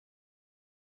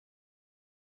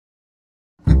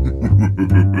Straight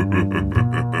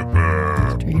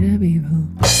up evil.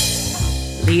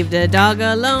 Leave the dog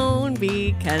alone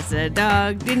because the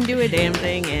dog didn't do a damn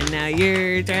thing, and now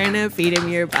you're trying to feed him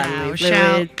your bodily Thou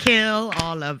shalt fluid. kill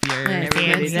all of your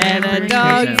Everybody's family had a members.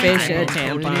 dogfish, There's a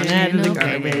tampon out of the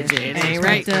garbage. It ain't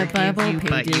right to to Bible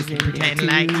but you pages can in pretend there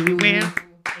like you too. will.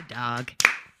 A dog.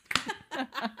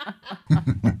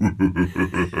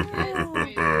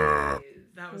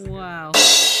 That was wow.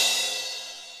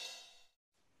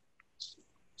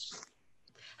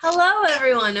 Hello,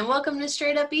 everyone, and welcome to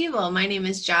Straight Up Evil. My name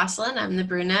is Jocelyn. I'm the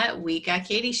brunette. We got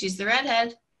Katie. She's the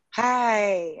redhead.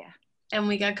 Hi. And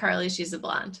we got Carly. She's the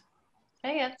blonde.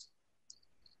 Hey, yes.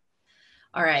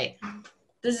 All right.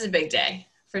 This is a big day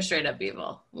for Straight Up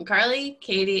Evil. When Carly,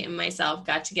 Katie, and myself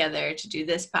got together to do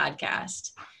this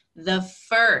podcast, the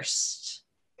first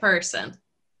person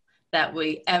that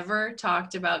we ever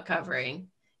talked about covering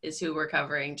is who we're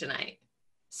covering tonight.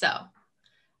 So,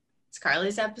 it's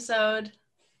Carly's episode.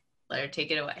 Let her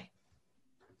take it away.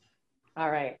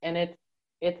 All right. And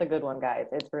it's a good one, guys.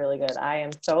 It's really good. I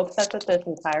am so obsessed with this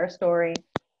entire story.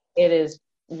 It is,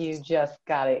 you just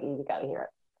gotta hear it.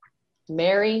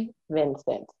 Mary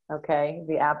Vincent, okay?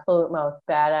 The absolute most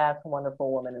badass, wonderful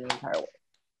woman in the entire world.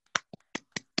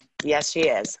 Yes, she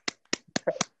is.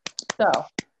 So,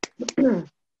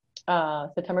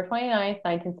 September 29th,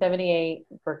 1978,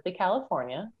 Berkeley,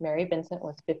 California. Mary Vincent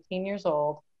was 15 years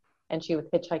old, and she was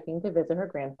hitchhiking to visit her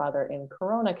grandfather in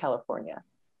Corona, California.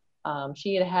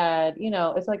 She had,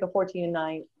 it's like a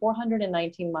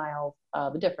 419 miles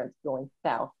of a difference going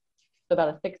south. So about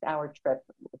a 6-hour trip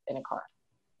in a car.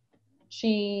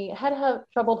 She had a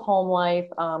troubled home life.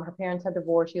 Her parents had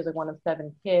divorced. She was like one of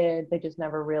 7 kids. They just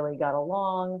never really got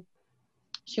along.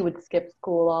 She would skip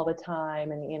school all the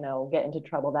time and, get into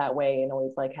trouble that way, and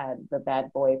always like had the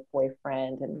bad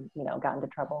boyfriend and, got into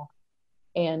trouble.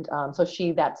 And so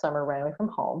she that summer ran away from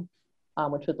home,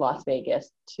 which was Las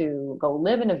Vegas, to go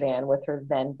live in a van with her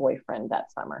then boyfriend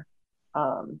that summer,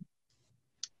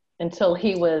 until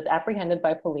he was apprehended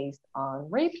by police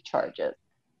on rape charges.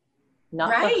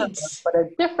 Not right. for her, but a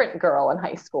different girl in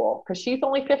high school, because she's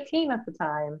only 15 at the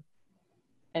time.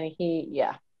 And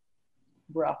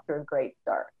we're off to a great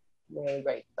start. Really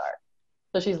great start.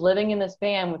 So she's living in this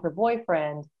van with her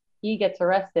boyfriend. He gets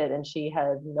arrested and she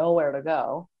has nowhere to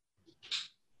go.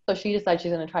 So she decides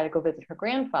she's going to try to go visit her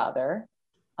grandfather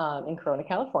in Corona,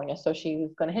 California. So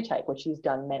she's going to hitchhike, which she's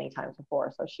done many times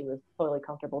before. So she was totally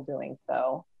comfortable doing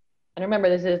so. And remember,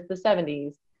 this is the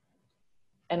 70s.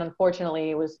 And unfortunately,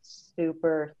 it was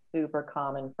super, super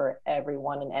common for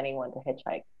everyone and anyone to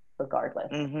hitchhike regardless.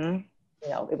 Mm-hmm.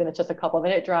 Even if it's just a couple of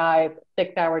minute drive,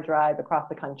 6-hour drive across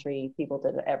the country, people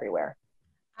did it everywhere.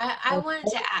 I wanted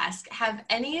to ask, have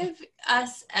any of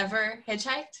us ever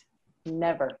hitchhiked?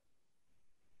 Never.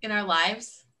 In our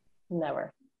lives?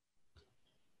 Never.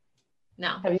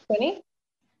 No. Have you, Quinny?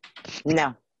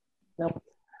 No. Nope.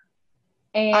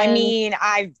 And I mean,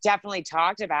 I've definitely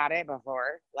talked about it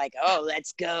before. Like, oh,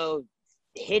 let's go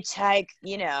hitchhike,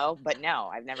 but no,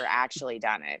 I've never actually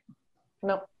done it.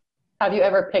 Nope. Have you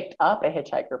ever picked up a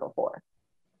hitchhiker before?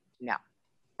 No.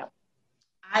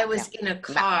 I was in a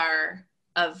car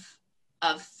of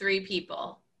 3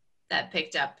 people that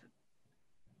picked up.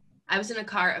 I was in a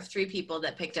car of 3 people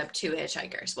that picked up 2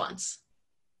 hitchhikers once.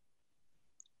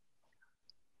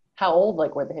 How old,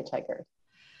 were the hitchhikers?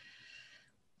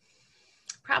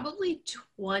 Probably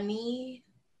 20.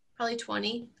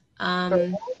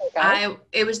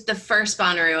 It was the first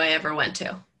Bonnaroo I ever went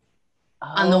to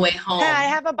on the way home. Hey, I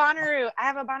have a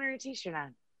Bonnaroo t-shirt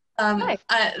on. Nice.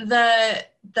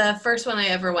 The first one I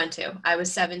ever went to, I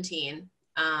was 17.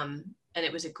 And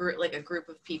it was a group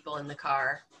of people in the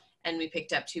car, and we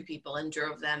picked up 2 people and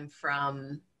drove them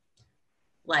from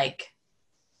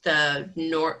the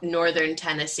northern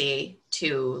Tennessee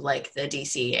to the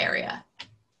DC area.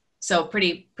 So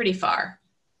pretty far.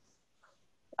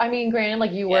 I mean,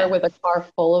 granted, you were with a car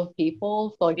full of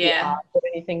people, so the odds of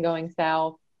anything going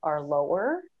south are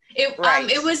lower.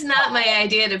 It was not my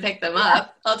idea to pick them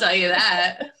up. I'll tell you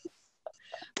that.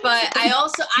 But I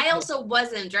also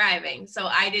wasn't driving, so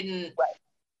I didn't. Right.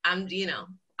 I'm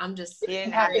just. You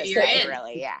didn't have to sit,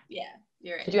 really, yeah. Yeah,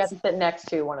 you're in. Did you have to sit next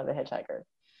to one of the hitchhikers?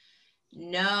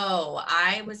 No,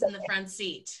 I was in the front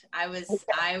seat. I was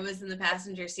in the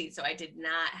passenger seat, so I did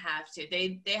not have to.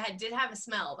 They did have a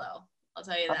smell though. I'll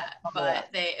tell you that.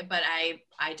 But I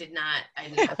didn't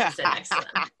have to sit next to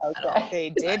them at all. They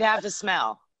did have to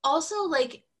smell. Also,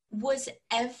 was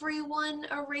everyone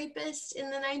a rapist in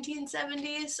the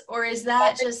 1970s, or is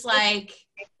that just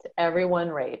everyone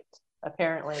raped?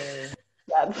 Apparently,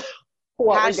 that's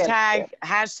what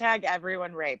hashtag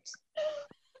everyone raped.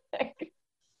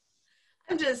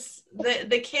 I'm just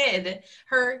the kid,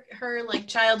 her like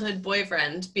childhood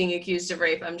boyfriend being accused of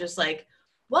rape. I'm just like,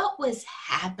 what was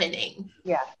happening?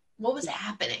 Yeah. What was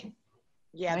happening?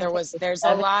 Yeah, there's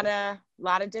a lot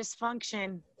of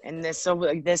dysfunction, and this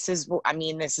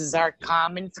is our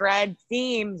common thread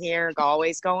theme here,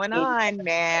 always going on,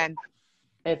 man.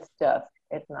 It's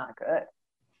not good.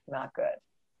 Not good.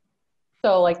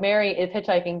 So like Mary is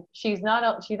hitchhiking. She's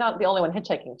not the only one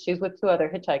hitchhiking. She's with two other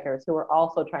hitchhikers who are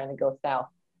also trying to go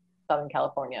Southern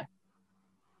California.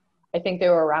 I think they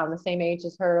were around the same age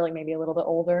as her, like maybe a little bit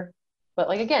older. But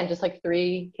like, again, just like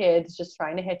three kids just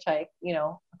trying to hitchhike,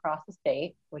 across the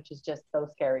state, which is just so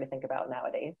scary to think about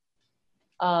nowadays.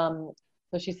 So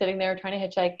she's sitting there trying to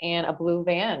hitchhike, and a blue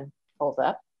van pulls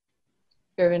up,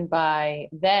 driven by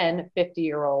then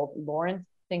 50-year-old Lawrence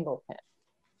Singleton.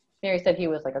 Mary said he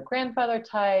was like a grandfather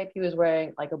type. He was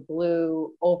wearing like a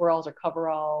blue overalls or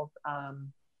coveralls.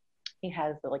 He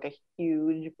has like a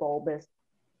huge bulbous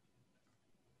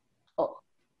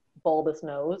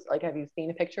nose. Like, have you seen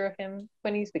a picture of him,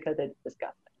 Quinnies? Because it's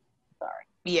disgusting. Sorry.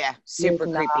 Yeah, super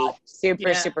creepy.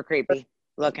 Super creepy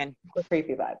looking. Super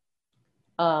creepy vibe.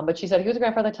 But she said he was a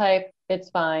grandfather type. It's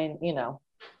fine,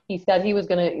 He said he was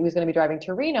gonna be driving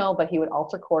to Reno, but he would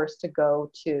alter course to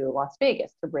go to Las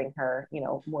Vegas to bring her,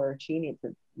 where she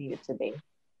needed to be.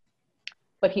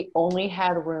 But he only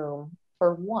had room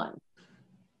for one.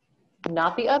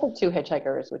 Not the other two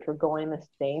hitchhikers, which were going in the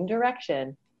same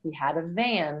direction. He had a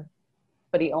van,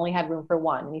 but he only had room for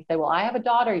one. And he said, well, I have a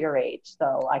daughter your age,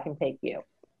 so I can take you.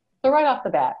 So right off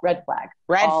the bat, red flag.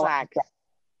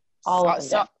 All the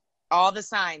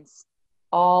signs.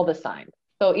 All the signs.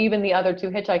 So even the other two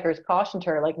hitchhikers cautioned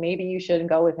her, like, maybe you shouldn't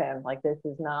go with him. Like, this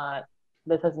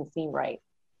doesn't seem right.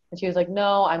 And she was like,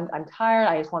 no, I'm tired.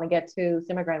 I just want to get to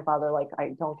see my grandfather. Like, I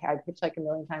don't care. I've hitchhiked a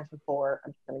million times before.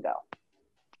 I'm just going to go.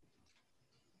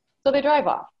 So they drive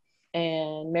off,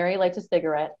 and Mary lights a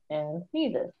cigarette and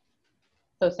sneezes.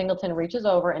 So Singleton reaches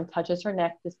over and touches her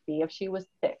neck to see if she was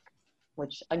sick,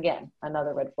 which, again,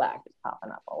 another red flag is popping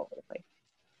up all over the place.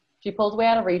 She pulls way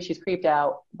out of reach. She's creeped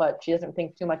out, but she doesn't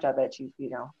think too much of it. She,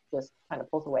 just kind of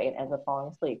pulls away and ends up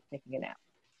falling asleep, taking a nap.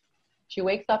 She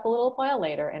wakes up a little while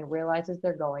later and realizes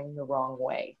they're going the wrong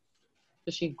way.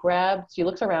 So she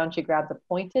looks around, she grabs a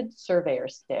pointed surveyor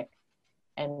stick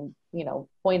and,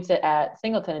 points it at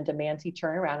Singleton and demands he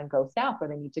turn around and go south where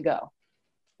they need to go.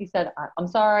 He said, I'm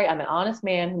sorry, I'm an honest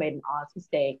man who made an honest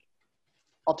mistake.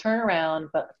 I'll turn around,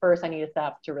 but first I need to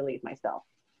stop to relieve myself.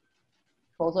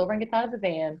 Pulls over and gets out of the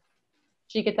van.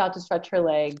 She gets out to stretch her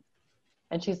legs,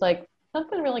 and she's like,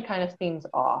 something really kind of seems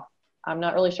off. I'm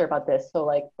not really sure about this.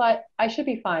 So but I should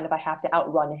be fine if I have to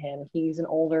outrun him. He's an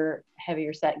older,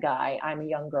 heavier set guy. I'm a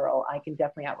young girl. I can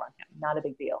definitely outrun him. Not a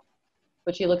big deal.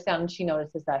 But she looks down and she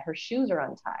notices that her shoes are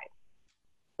untied.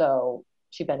 So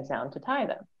she bends down to tie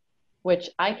them, which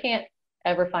I can't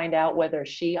ever find out whether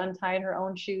she untied her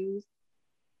own shoes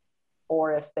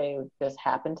or if they just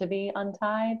happened to be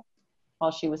untied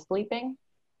while she was sleeping.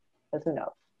 Because who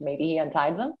knows? Maybe he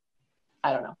untied them.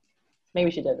 I don't know. Maybe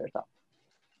she did it herself.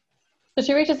 So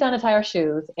she reaches down to tie her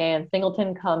shoes, and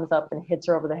Singleton comes up and hits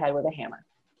her over the head with a hammer.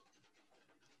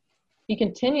 He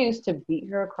continues to beat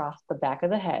her across the back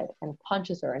of the head and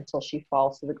punches her until she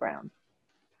falls to the ground.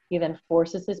 He then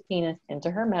forces his penis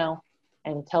into her mouth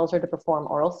and tells her to perform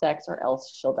oral sex or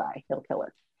else she'll die. He'll kill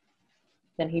her.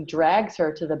 Then he drags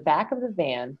her to the back of the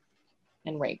van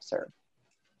and rapes her.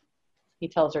 He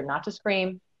tells her not to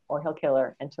scream or he'll kill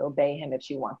her and to obey him if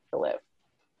she wants to live.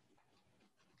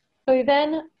 So he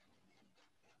then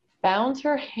bounds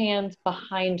her hands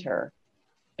behind her,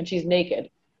 and she's naked,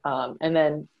 and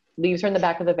then leaves her in the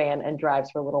back of the van and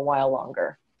drives for a little while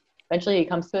longer. Eventually he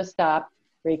comes to a stop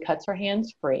where he cuts her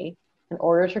hands free and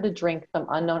orders her to drink some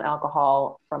unknown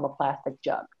alcohol from a plastic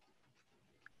jug.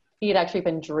 He had actually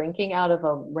been drinking out of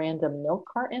a random milk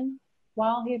carton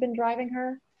while he had been driving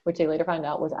her, which they later found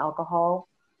out was alcohol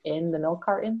in the milk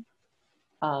carton.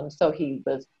 So he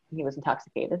was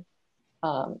intoxicated.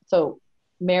 So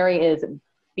Mary is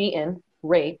beaten,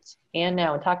 raped, and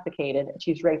now intoxicated.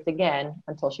 She's raped again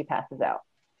until she passes out.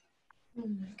 Oh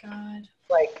my God.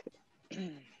 Like,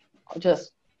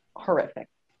 just horrific.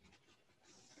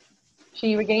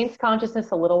 She regains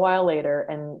consciousness a little while later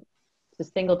and to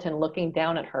Singleton looking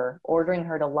down at her, ordering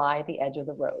her to lie at the edge of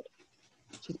the road.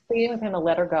 She's pleading with him to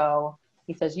let her go.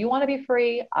 He says, you want to be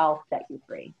free? I'll set you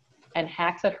free. And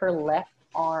hacks at her left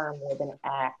arm with an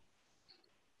axe.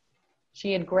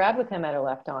 She had grabbed with him at her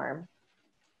left arm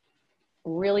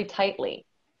really tightly.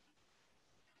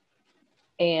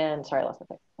 And sorry, I lost my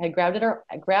place. I grabbed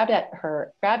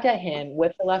at him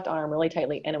with the left arm really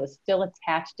tightly, and it was still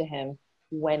attached to him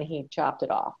when he chopped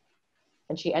it off.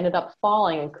 and she ended up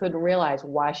falling and couldn't realize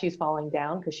why she's falling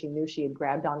down because she knew she had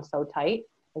grabbed on so tight,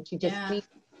 and she just sees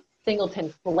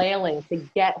Singleton flailing to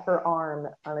get her arm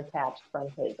unattached from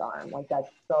his arm. Like, that's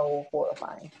so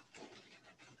horrifying.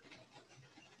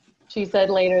 She said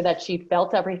later that she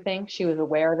felt everything, she was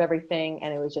aware of everything,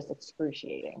 and it was just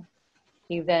excruciating.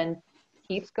 He then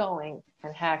keeps going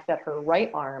and hacks at her right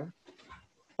arm,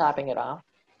 chopping it off,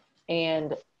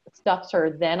 and stuffs her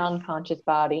then unconscious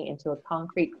body into a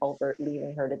concrete culvert,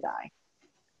 leaving her to die.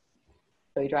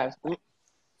 So he drives away.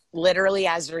 Literally,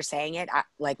 as you're saying it,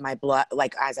 like my blood,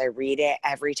 like as I read it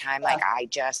every time, like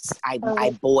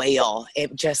I boil.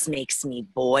 It just makes me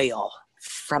boil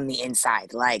from the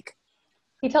inside. Like,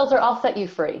 he tells her, "I'll set you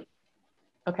free."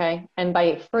 Okay. And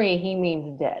by free, he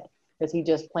means dead, because he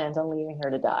just plans on leaving her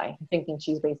to die, thinking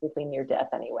she's basically near death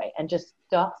anyway, and just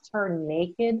stuffs her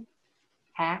naked,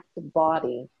 hacked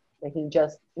body that he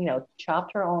just,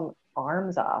 chopped her own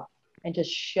arms off and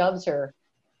just shoves her,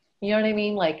 you know what I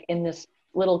mean? Like in this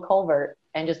little culvert,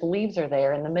 and just leaves her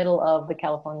there in the middle of the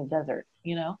California desert,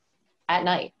 at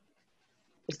night.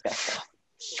 Disgusting.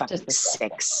 Fucking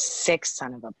sick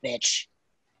son of a bitch.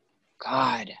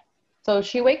 God. So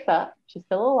she wakes up. She's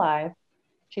still alive.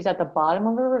 She's at the bottom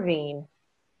of a ravine,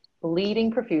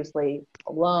 bleeding profusely,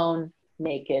 alone,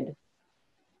 naked.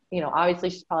 Obviously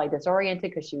she's probably disoriented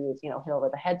because she was, hit over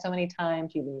the head so many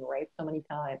times. She's been raped so many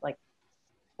times. Like,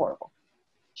 horrible.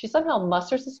 She somehow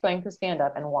musters the strength to stand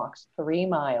up and walks 3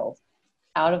 miles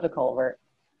out of the culvert,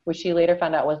 which she later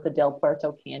found out was the Del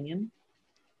Puerto Canyon.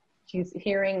 She's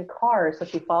hearing cars, so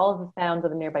she follows the sounds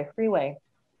of a nearby freeway.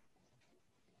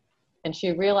 And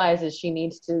she realizes she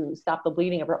needs to stop the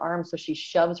bleeding of her arms, so she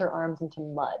shoves her arms into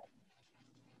mud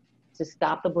to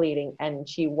stop the bleeding, and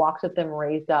she walks with them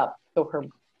raised up so her,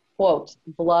 quote,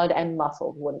 blood and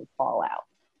muscles wouldn't fall out.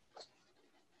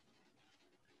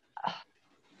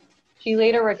 She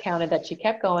later recounted that she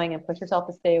kept going and pushed herself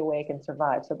to stay awake and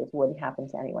survive so this wouldn't happen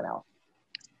to anyone else.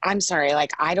 I'm sorry,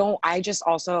 like I just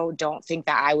also don't think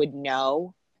that I would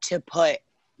know to put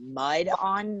mud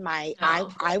on my,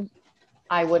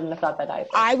 I wouldn't have thought that either.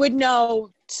 I would know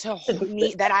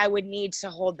that I would need to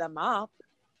hold them up.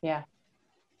 Yeah.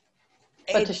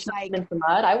 But to shove them into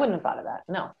mud, I wouldn't have thought of that.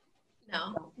 No.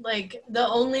 No. Like, the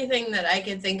only thing that I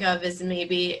could think of is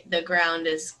maybe the ground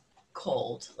is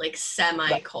cold, like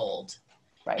semi-cold.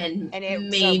 Right. And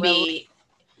it,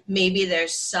 maybe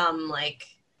there's some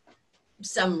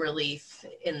relief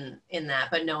in that,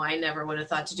 but no, I never would have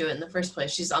thought to do it in the first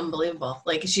place. She's unbelievable.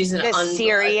 Like, she's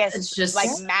serious, it's just like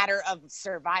matter of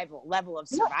level of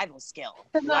survival skill.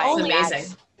 It's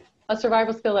amazing. A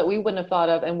survival skill that we wouldn't have thought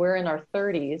of, and we're in our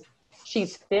 30s.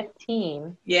 She's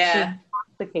 15. Yeah. She's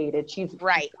intoxicated. She's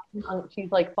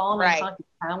like fallen unconscious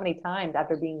how many times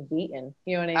after being beaten?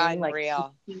 You know what I mean? Unreal.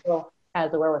 Like, she still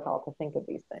has the wherewithal to think of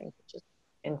these things. It's just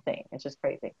insane. It's just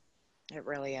crazy. It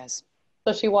really is.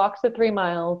 So she walks the 3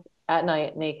 miles at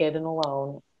night, naked and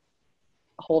alone,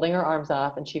 holding her arms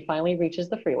off, and she finally reaches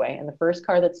the freeway, and the first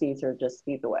car that sees her just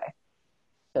speeds away.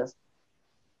 Just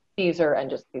sees her and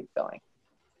just keeps going.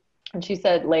 And she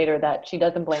said later that she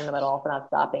doesn't blame them at all for not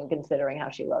stopping, considering how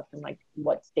she looked and like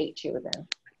what state she was in.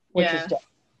 Which is just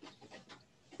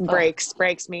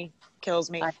breaks me, kills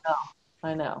me.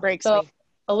 I know. Breaks me.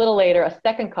 A little later, a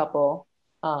second couple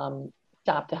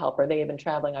stopped to help her. They had been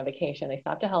traveling on vacation. They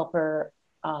stopped to help her.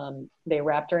 They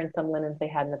wrapped her in some linens they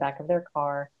had in the back of their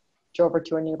car, drove her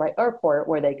to a nearby airport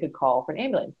where they could call for an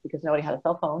ambulance because nobody had a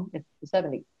cell phone. It's the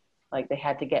 70s. Like, they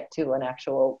had to get to an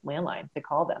actual landline to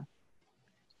call them.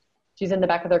 She's in the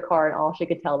back of their car, and all she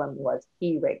could tell them was,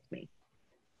 "He raped me."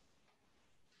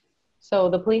 So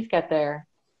the police get there,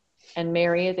 and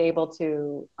Mary is able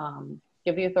to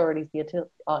give the authorities details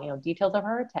of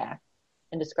her attack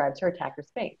and describes her attacker's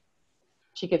face.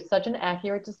 She gives such an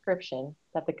accurate description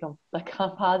that the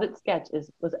composite sketch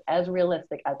was as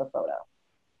realistic as a photo.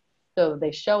 So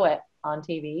they show it on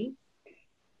TV.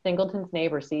 Singleton's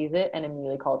neighbor sees it and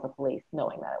immediately calls the police,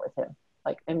 knowing that it was him,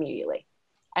 like immediately.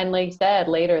 And they said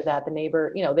later that the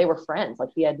neighbor, they were friends.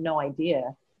 Like, he had no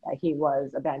idea that he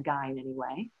was a bad guy in any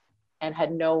way, and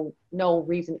had no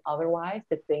reason otherwise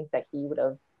to think that he would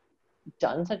have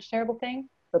done such terrible things.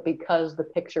 But because the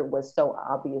picture was so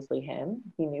obviously him,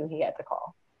 he knew he had to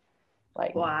call.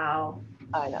 Like, wow.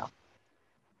 I know.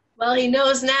 Well, he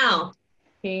knows now.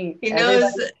 He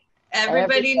knows.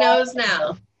 Everybody knows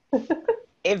now.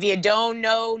 If you don't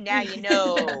know, now you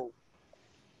know.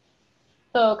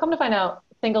 So come to find out,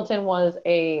 Singleton was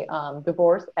a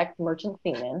divorced ex-merchant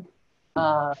seaman.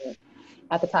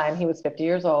 At the time, he was 50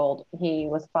 years old. He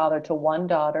was father to one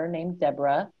daughter named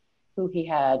Deborah, who he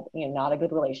had not a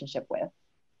good relationship with.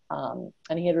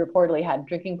 And he had reportedly had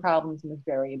drinking problems and was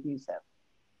very abusive.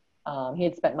 He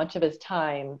had spent much of his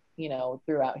time,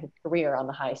 throughout his career on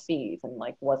the high seas and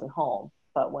like wasn't home.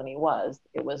 But when he was,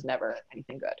 it was never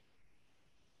anything good.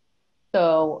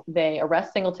 So they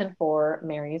arrest Singleton for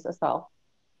Mary's assault.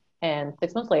 And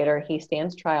 6 months later, he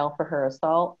stands trial for her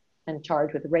assault and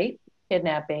charged with rape,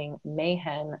 kidnapping,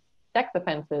 mayhem, sex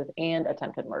offenses, and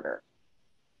attempted murder.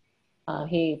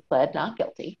 He pled not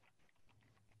guilty,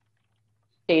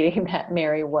 stating that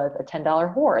Mary was a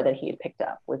 $10 whore that he had picked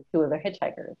up with two other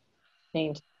hitchhikers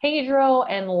named Pedro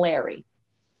and Larry,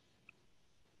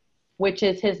 which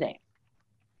is his name.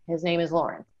 His name is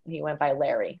Lawrence. He went by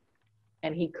Larry.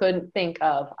 And he couldn't think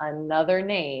of another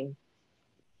name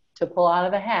to pull out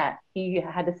of a hat. He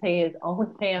had to say his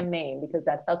own damn name because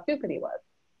that's how stupid he was.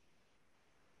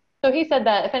 So he said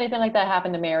that if anything like that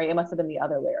happened to Mary, it must have been the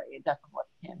other Larry. It definitely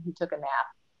wasn't him. He took a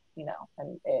nap,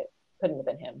 and it couldn't have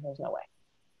been him. There's no way.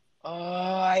 Oh,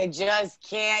 I just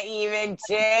can't even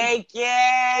take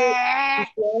it.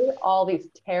 He did all these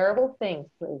terrible things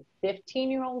to a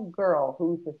 15-year-old girl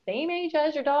who's the same age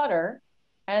as your daughter,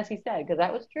 as he said, because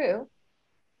that was true.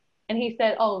 And he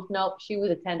said, oh, nope, she was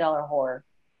a $10 whore.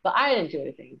 But I didn't do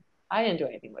anything. I didn't do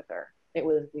anything with her. It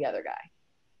was the other guy.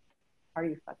 Are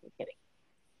you fucking kidding?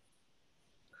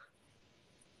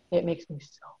 It makes me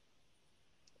so.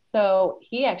 So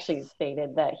he actually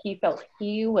stated that he felt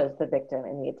he was the victim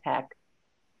in the attack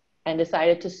and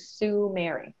decided to sue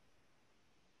Mary.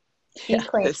 He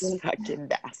claimed, this fucking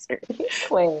bastard. He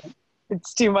claimed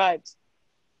It's too much.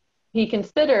 he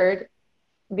considered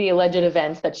the alleged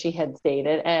events that she had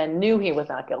stated and knew he was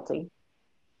not guilty.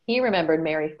 He remembered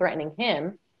Mary threatening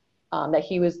him that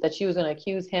she was going to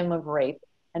accuse him of rape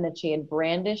and that she had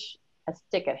brandished a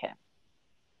stick at him,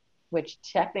 which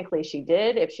technically she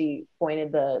did if she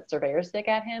pointed the surveyor stick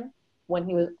at him when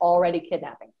he was already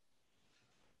kidnapping.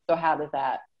 So how does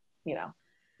that,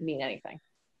 mean anything?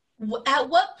 At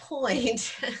what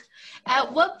point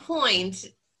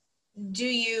do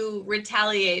you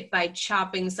retaliate by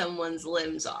chopping someone's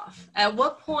limbs off? At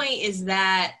what point is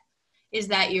that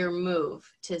your move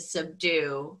to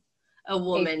subdue a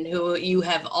woman who you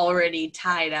have already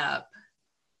tied up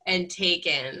and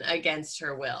taken against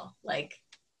her will? Like,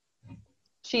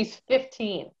 she's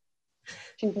 15.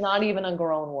 She's not even a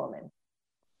grown woman.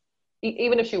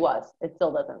 Even if she was, it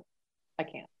still doesn't. I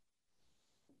can't.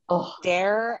 Oh,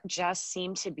 There just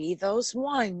seem to be those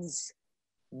ones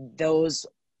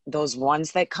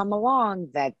that come along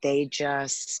that they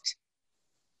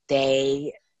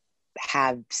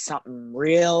have something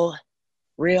real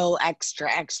extra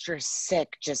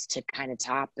sick just to kind of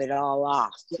top it all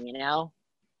off,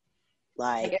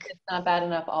 I guess it's not bad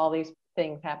enough all these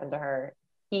things happen to her.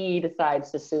 He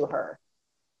decides to sue her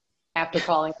after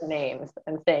calling her names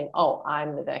and saying, oh,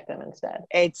 I'm the victim instead.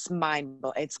 it's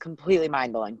completely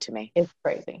mind-blowing to me. It's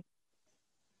crazy.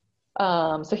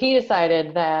 So he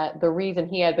decided that the reason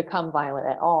he had become violent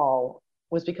at all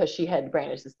was because she had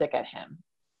brandished a stick at him.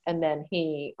 And then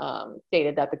he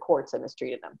stated that the courts had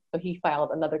mistreated him. So he filed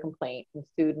another complaint and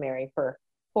sued Mary for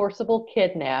forcible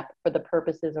kidnap for the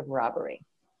purposes of robbery.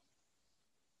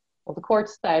 Well, the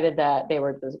courts decided that they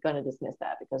were going to dismiss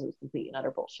that because it was complete and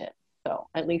utter bullshit. So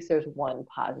at least there's one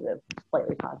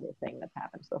slightly positive thing that's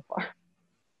happened so far.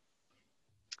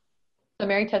 So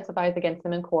Mary testifies against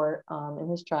him in court in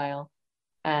his trial,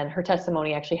 and her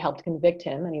testimony actually helped convict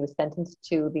him, and he was sentenced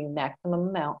to the maximum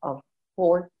amount of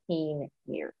 14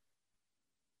 years.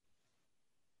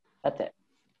 That's it.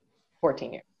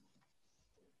 14 years.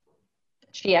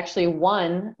 She actually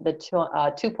won the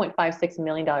 $2.56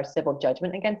 million civil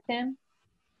judgment against him,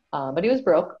 but he was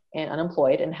broke and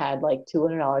unemployed and had like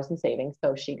 $200 in savings,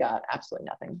 so she got absolutely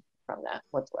nothing from that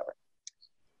whatsoever.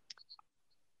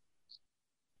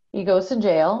 He goes to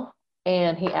jail,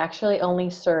 and he actually only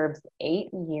serves 8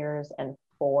 years and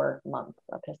 4 months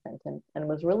of his sentence and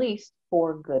was released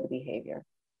for good behavior.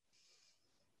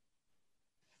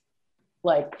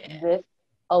 This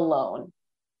alone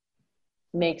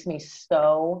makes me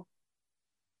so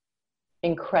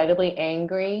incredibly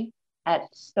angry at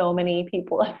so many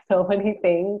people, at so many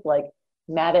things, like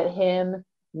mad at him,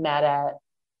 mad at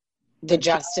The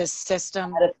justice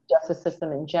system. mad at the justice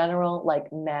system in general,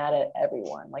 like mad at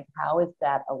everyone. Like, how is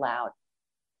that allowed?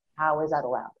 How is that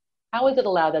allowed? How is it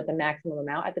allowed that the maximum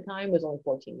amount at the time was only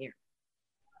 14 years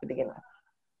to begin with?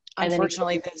 And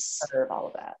Unfortunately, then this serve all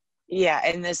of that. Yeah,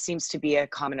 and this seems to be a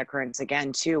common occurrence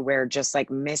again too, where just like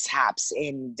mishaps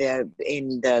in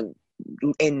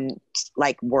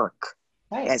like work,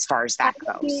 Right. as far as that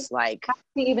How is goes. Like, How is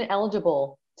he even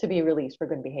eligible to be released for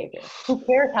good behavior? Who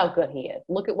cares how good he is?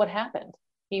 Look at what happened.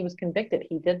 He was convicted.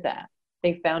 He did that.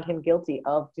 they found him guilty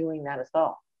of doing that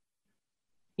assault.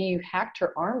 He hacked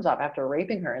her arms off after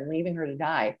raping her and leaving her to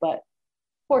die, but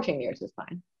 14 years is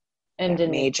fine. And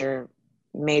didn't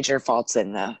major faults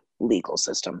in the legal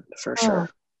system for sure.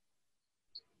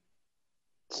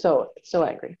 So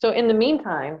angry. So in the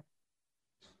meantime,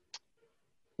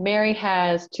 Mary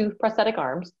has 2 prosthetic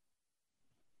arms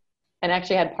and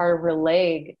actually had part of her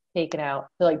leg taken out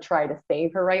to like try to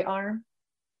save her right arm.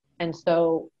 And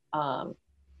so,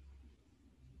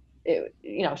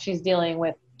 she's dealing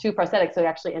with 2 prosthetics. So it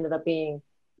actually ended up being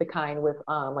the kind with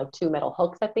like 2 metal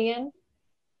hooks at the end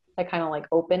that kind of like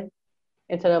open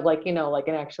instead of like, like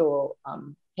an actual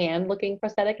hand looking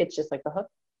prosthetic. It's just like the hook.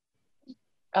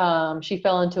 She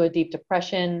fell into a deep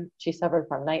depression. She suffered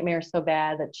from nightmares so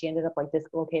bad that she ended up like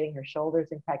dislocating her shoulders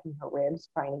and cracking her ribs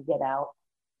trying to get out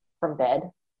from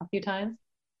bed a few times.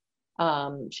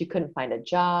 She couldn't find a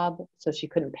job, so she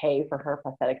couldn't pay for her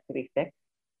prosthetics to be fixed.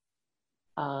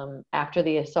 After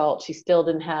the assault, she still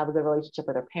didn't have a good relationship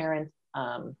with her parents.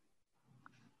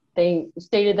 They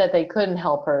stated that they couldn't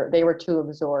help her. They were too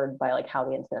absorbed by like how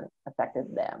the incident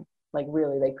affected them. Like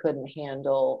really, they couldn't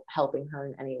handle helping her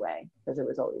in any way because it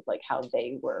was always like how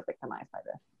they were victimized by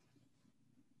this.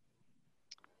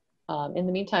 In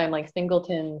the meantime, like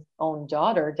Singleton's own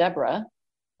daughter, Deborah,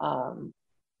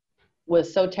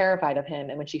 was so terrified of him.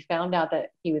 And when she found out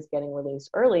that he was getting released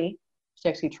early, she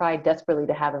actually tried desperately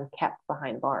to have him kept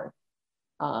behind bars.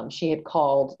 She had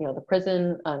called, the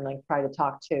prison and like tried to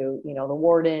talk to, the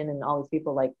warden and all these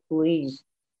people like, please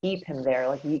keep him there.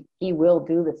 Like he will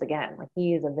do this again. Like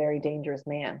he is a very dangerous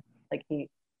man. Like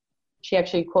she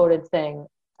actually quoted saying,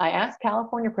 I asked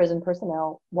California prison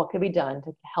personnel what could be done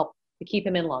to help to keep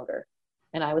him in longer.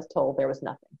 And I was told there was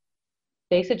nothing.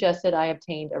 They suggested I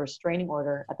obtained a restraining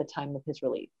order at the time of his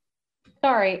release.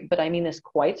 Sorry, but I mean this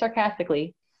quite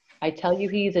sarcastically. I tell you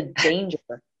he's a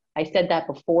danger. I said that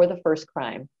before the first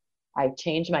crime. I've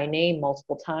changed my name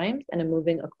multiple times and am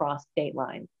moving across state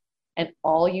lines. And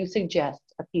all you suggest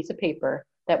a piece of paper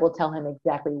that will tell him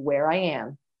exactly where I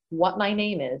am, what my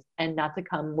name is, and not to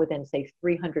come within, say,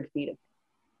 300 feet of me.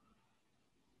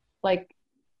 Like,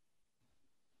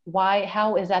 why,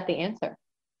 how is that the answer?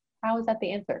 How is that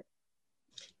the answer?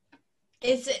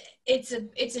 It's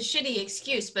a shitty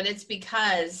excuse, but it's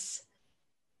because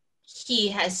he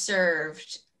has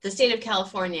served, the state of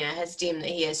California has deemed that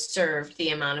he has served the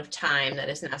amount of time that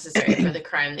is necessary for the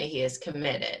crime that he has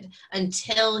committed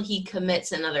until he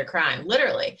commits another crime.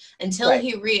 Literally, until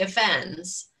he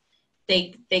reoffends,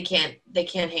 they can't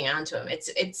hang on to him.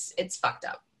 It's fucked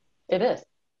up. It is.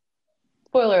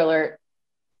 Spoiler alert,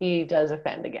 he does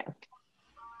offend again.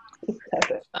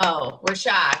 Oh, we're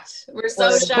shocked. We're so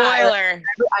shocked. Spoiler.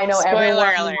 I know Spoiler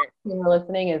everyone who's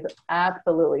listening is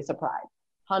absolutely surprised.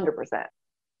 100%.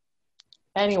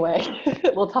 Anyway,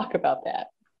 we'll talk about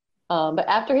that. But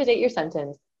after his 8-year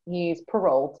sentence, he's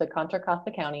paroled to Contra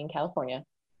Costa County in California,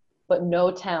 but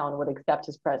no town would accept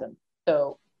his presence.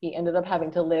 So he ended up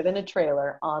having to live in a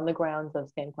trailer on the grounds of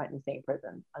San Quentin State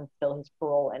Prison until his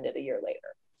parole ended a year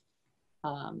later.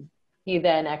 He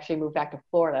then actually moved back to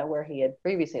Florida where he had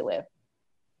previously lived.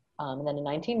 And then in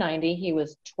 1990, he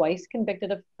was twice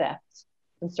convicted of theft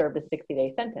and served a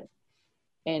 60-day sentence.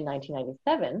 In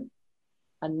 1997,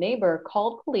 a neighbor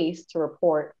called police to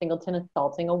report Singleton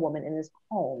assaulting a woman in his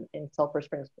home in Sulphur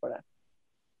Springs, Florida.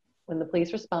 When the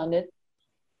police responded,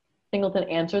 Singleton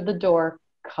answered the door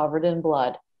covered in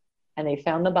blood, and they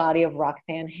found the body of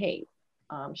Roxanne Hayes.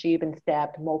 She had been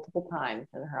stabbed multiple times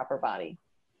in her upper body.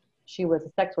 She was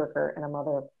a sex worker and a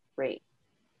mother of 3.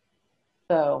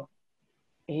 So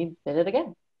he did it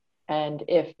again. And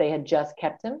if they had just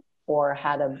kept him or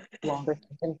had a longer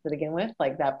sentence to begin with,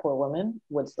 like that poor woman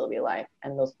would still be alive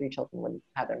and those 3 children wouldn't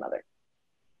have their mother.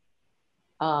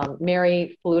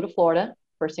 Mary flew to Florida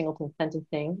for Singleton's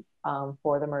sentencing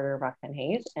for the murder of Roxanne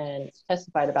Hayes and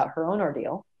testified about her own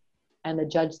ordeal. And the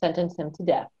judge sentenced him to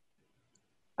death.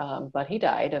 But he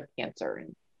died of cancer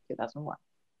in 2001.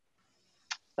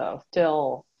 So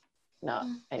still not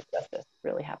any justice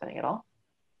really happening at all.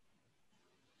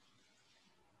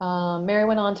 Mary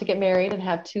went on to get married and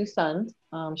have 2 sons.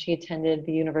 She attended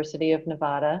the University of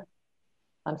Nevada.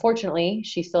 Unfortunately,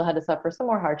 she still had to suffer some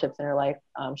more hardships in her life.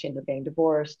 She ended up getting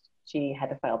divorced. She had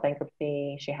to file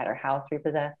bankruptcy. She had her house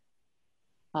repossessed.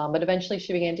 But eventually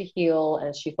she began to heal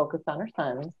as she focused on her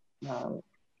sons.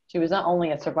 She was not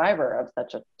only a survivor of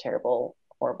such a terrible,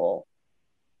 horrible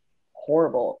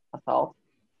assault,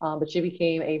 but she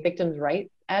became a victims' rights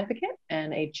advocate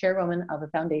and a chairwoman of a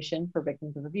foundation for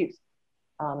victims of abuse,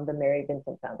 the Mary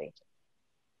Vincent Foundation.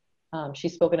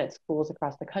 She's spoken at schools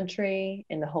across the country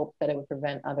in the hope that it would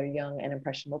prevent other young and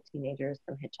impressionable teenagers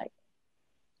from hitchhiking.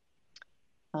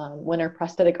 When her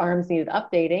prosthetic arms needed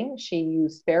updating, she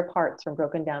used spare parts from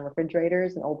broken down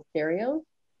refrigerators and old stereos,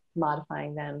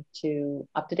 modifying them to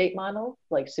up-to-date models.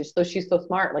 Like, so she's so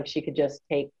smart, like she could just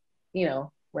take,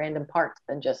 random parts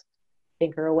and just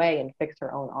tinker away and fix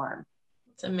her own arm.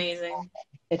 It's amazing.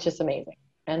 It's just amazing.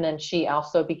 And then she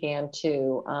also began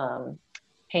to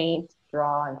paint,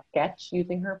 draw, and sketch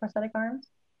using her prosthetic arms.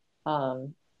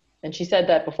 And she said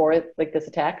that before this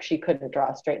attack, she couldn't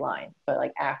draw a straight line, but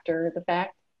like after the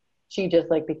fact, she just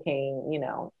like became,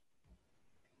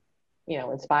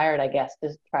 inspired, I guess, to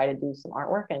try to do some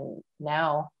artwork. And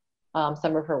now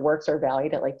some of her works are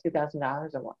valued at like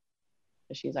 $2,000 or more.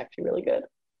 So she's actually really good.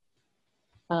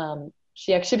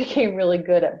 She actually became really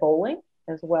good at bowling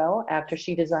as well after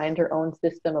she designed her own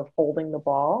system of holding the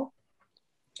ball.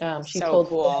 She so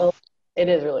cool. It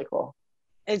is really cool.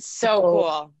 It's so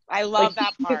cool. I love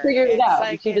that part. She figured it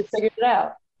out. She just figured it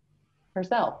out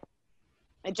herself.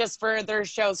 It just further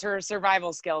shows her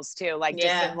survival skills too, like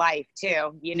just in life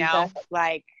too,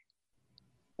 Exactly.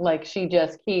 like she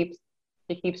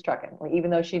keeps trucking. Like, even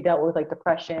though she dealt with like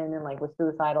depression and like was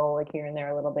suicidal, like here and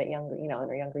there a little bit younger, in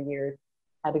her younger years,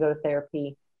 had to go to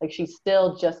therapy. Like she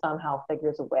still just somehow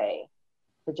figures a way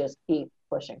to just keep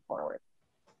pushing forward.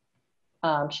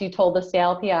 She told the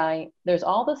CLPI, there's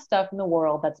all this stuff in the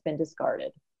world that's been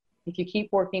discarded. If you keep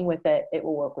working with it, it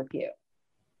will work with you.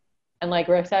 And like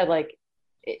Rick said, like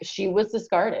she was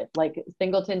discarded. Like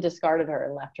Singleton discarded her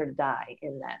and left her to die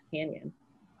in that canyon.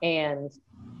 And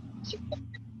she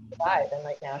survived. And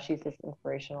like now she's this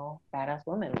inspirational, badass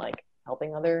woman, like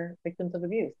helping other victims of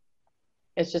abuse.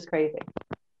 It's just crazy.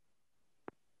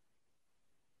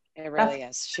 It really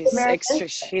is.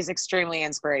 She's extremely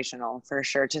inspirational for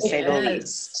sure, to say the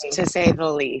least. To say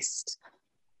the least.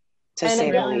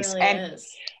 And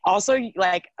also,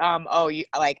 like,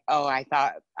 I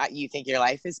thought you think your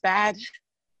life is bad.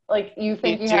 Like you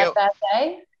think you have a bad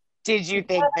day? Did you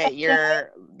think that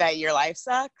your life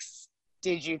sucks?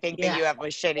 Did you think that you have a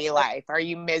shitty life? Are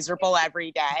you miserable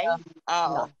every day?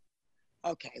 No.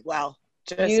 Okay. Well,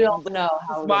 you don't know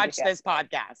how. Watch this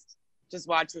podcast. Just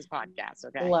watch this podcast,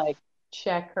 okay? Like,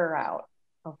 check her out,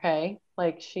 okay?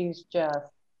 Like, she's just,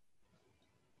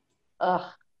 I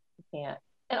can't.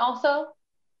 And also,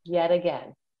 yet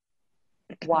again,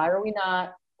 why are we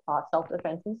not taught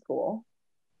self-defense in school?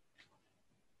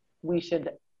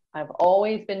 I've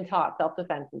always been taught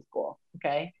self-defense in school,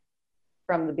 okay?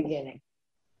 From the beginning.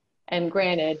 And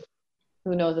granted,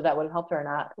 who knows if that would have helped her or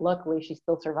not. Luckily, she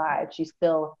still survived. She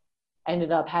still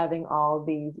ended up having all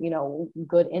these,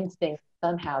 good instincts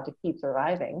somehow to keep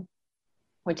surviving,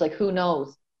 which like, who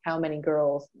knows how many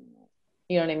girls,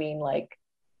 you know what I mean? Like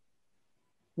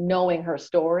knowing her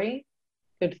story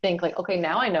could think like, okay,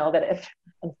 now I know that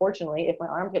unfortunately, if my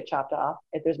arms get chopped off,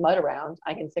 if there's mud around,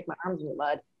 I can stick my arms in the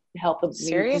mud to help them.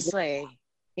 Seriously.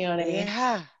 You know what I mean?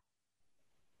 Yeah,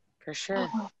 for sure.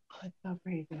 Oh, it's so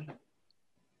crazy.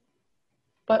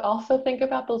 But also think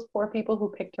about those poor people who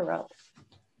picked her up.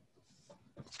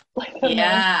 Like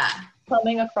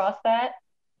coming across that.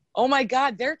 Oh my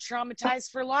God, they're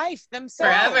traumatized for life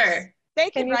themselves. Forever. They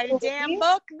could write a damn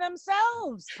book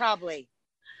themselves, probably.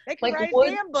 They could write a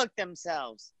damn book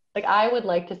themselves. Like I would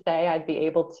like to say I'd be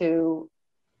able to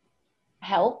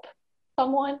help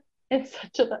someone in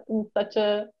such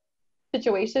a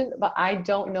situation, but I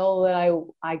don't know that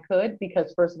I could,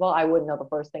 because first of all, I wouldn't know the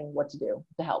first thing what to do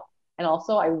to help. And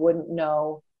also I wouldn't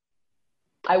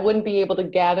be able to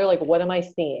gather, like, what am I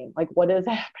seeing? Like, what is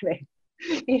happening?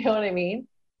 You know what I mean?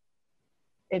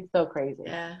 It's so crazy.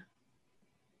 Yeah.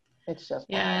 It's just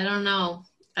wild. I don't know.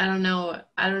 I don't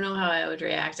know how I would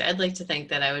react. I'd like to think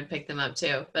that I would pick them up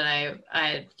too, but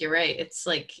you're right. It's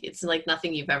like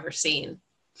nothing you've ever seen.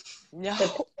 No,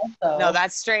 no,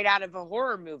 that's straight out of a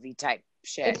horror movie type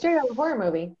shit. It's straight out of a horror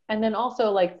movie. And then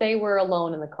also, like, say we're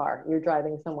alone in the car. You're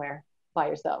driving somewhere by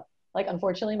yourself. Like,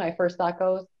 unfortunately, my first thought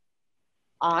goes,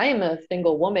 I'm a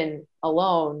single woman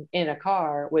alone in a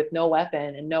car with no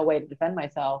weapon and no way to defend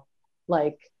myself.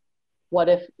 Like, what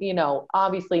if,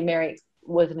 obviously Mary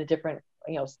was in a different,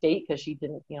 state because she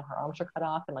didn't, her arms were cut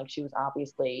off and like she was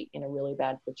obviously in a really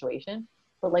bad situation.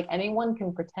 But like anyone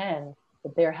can pretend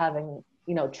that they're having,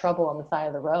 trouble on the side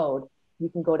of the road. You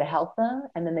can go to help them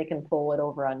and then they can pull it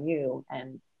over on you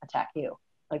and attack you.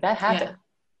 Like that happened.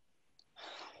 Yeah.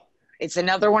 It's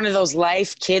another one of those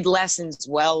life kid lessons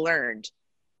well learned.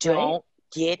 Don't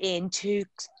get into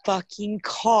fucking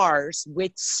cars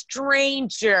with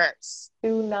strangers.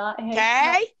 Do not.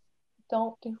 Okay?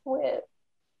 Don't do it.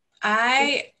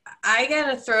 I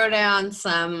gotta throw down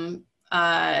some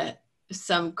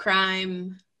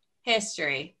crime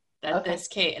history. that this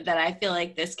case, that I feel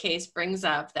like this case brings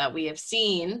up, that we have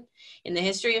seen in the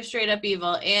history of Straight Up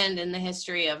Evil and in the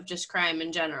history of just crime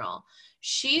in general.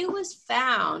 She was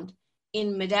found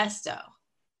in Modesto,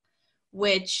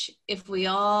 which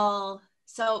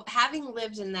so having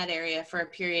lived in that area for a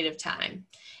period of time,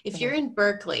 if you're in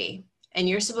Berkeley and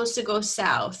you're supposed to go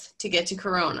south to get to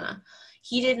Corona,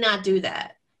 he did not do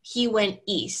that. He went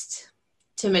east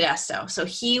to Modesto. So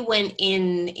he went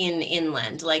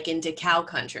inland, like into cow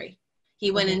country. He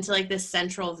went into like the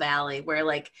Central Valley where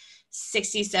like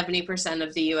 60-70%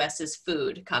 of the US's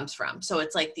food comes from. So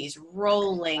it's like these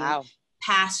rolling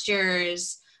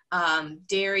pastures,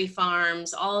 dairy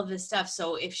farms, all of this stuff.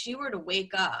 So if she were to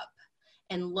wake up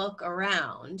and look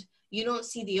around, you don't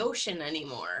see the ocean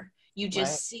anymore. You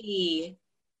just see,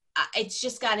 it's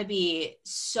just got to be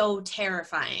so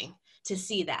terrifying to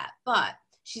see that. But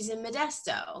she's in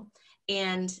Modesto,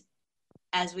 and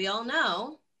as we all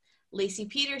know, Laci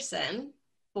Peterson,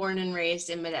 born and raised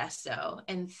in Modesto,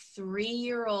 and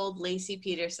 3-year-old Laci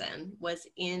Peterson was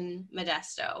in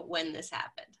Modesto when this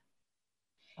happened.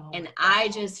 And I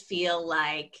just feel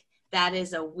like that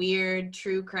is a weird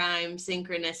true crime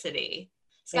synchronicity.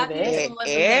 Scott Peterson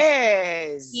wasn't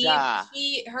there.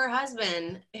 Her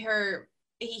husband,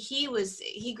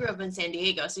 he grew up in San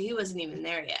Diego, so he wasn't even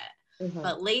there yet.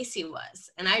 But Laci was,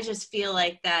 and I just feel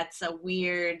like that's a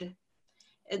weird.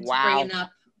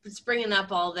 It's bringing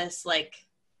up all this, like,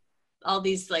 all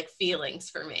these like feelings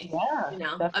for me. Yeah, you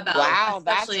know,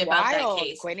 especially about that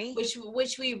case, Quinny.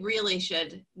 which we really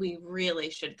should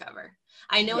cover.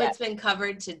 I know it's been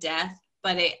covered to death,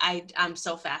 but I'm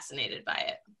so fascinated by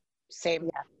it. Same.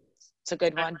 Yeah. It's a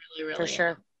good one, really for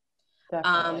sure.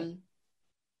 Definitely.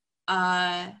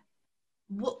 Carly,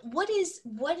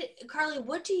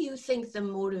 what do you think the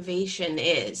motivation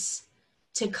is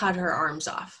to cut her arms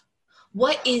off?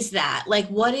 What is that? Like,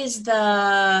 what is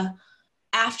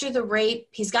after the rape,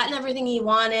 he's gotten everything he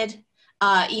wanted.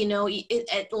 A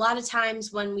lot of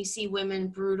times when we see women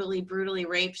brutally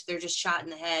raped, they're just shot in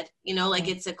the head, like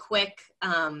it's a quick,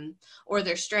 or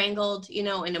they're strangled, in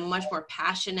a much more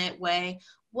passionate way.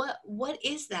 What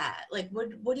is that? Like,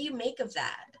 what do you make of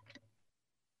that?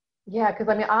 Yeah, because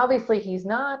I mean, obviously he's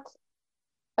not.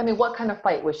 I mean, what kind of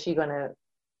fight was she going to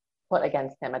put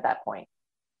against him at that point?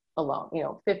 Alone,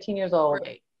 15 years old.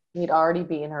 Right. He'd already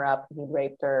beaten her up. He'd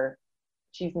raped her.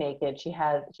 She's naked. She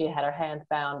had her hands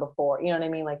bound before. You know what I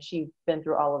mean? Like, she's been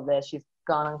through all of this. She's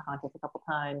gone unconscious a couple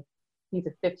times. He's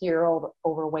a 50-year-old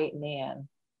overweight man.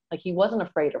 Like, he wasn't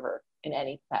afraid of her in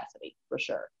any capacity, for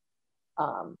sure,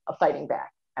 of fighting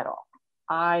back at all.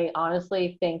 I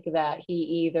honestly think that he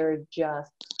either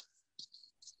just.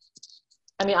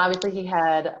 I mean, obviously he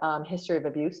had history of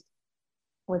abuse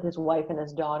with his wife and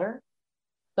his daughter.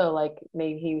 So, like,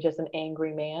 maybe he was just an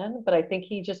angry man. But I think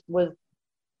he just was,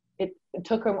 it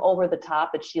took him over the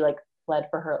top that she, like,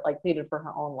 pleaded for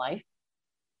her own life.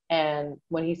 And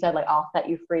when he said, like, I'll set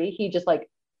you free, he just, like,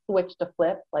 flipped a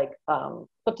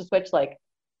switch, like,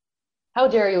 how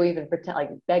dare you even pretend,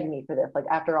 like, beg me for this? Like,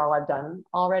 after all I've done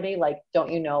already, like,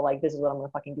 don't you know, like, this is what I'm going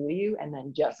to fucking do to you? And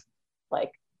then just,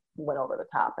 like, went over the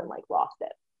top and like lost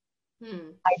it.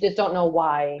 I just don't know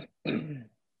why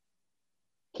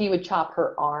he would chop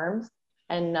her arms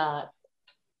and not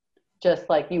just,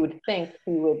 like, you would think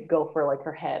he would go for like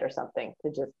her head or something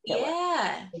to just kill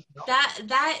her.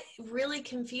 That really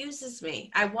confuses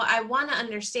me. I want to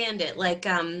understand it. Like,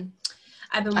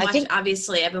 I've been watching a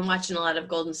lot of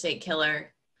Golden State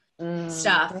Killer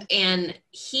stuff, and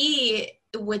he,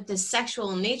 with the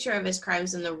sexual nature of his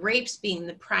crimes and the rapes being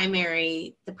the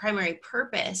primary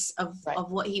purpose of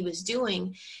what he was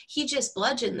doing, he just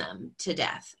bludgeoned them to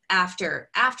death after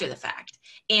the fact.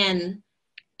 And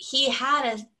he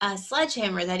had a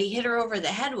sledgehammer that he hit her over the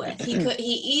head with. He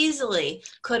easily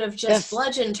could have just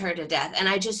bludgeoned her to death. And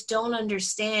I just don't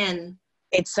understand.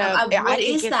 What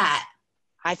is that?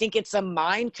 I think it's a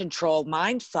mind control,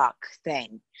 mind fuck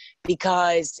thing,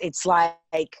 because it's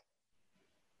like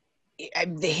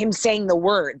him saying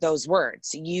those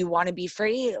words, you want to be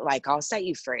free? Like, I'll set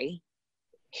you free.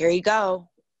 Here you go.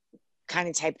 Kind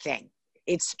of type thing.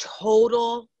 It's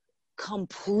total,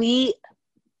 complete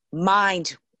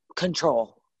mind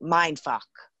control, mind fuck.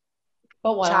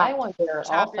 But what I wonder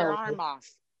also, your arm off.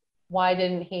 Why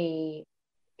didn't he,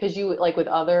 because you, like with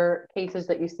other cases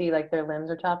that you see, like their limbs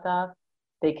are chopped off,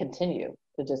 they continue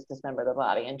to just dismember the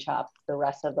body and chop the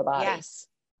rest of the body. Yes.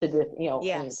 To just,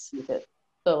 pieces.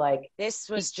 So, like, this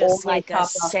was just like a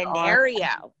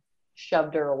scenario.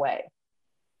 Shoved her away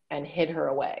and hid her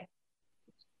away.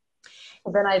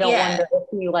 But then I don't wonder if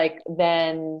he, like,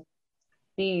 then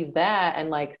sees that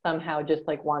and, like, somehow just,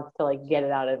 like, wants to, like, get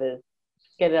it out of his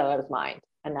mind.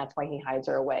 and that's why he hides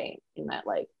her away in that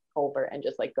like culvert and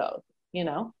just like goes, you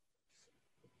know.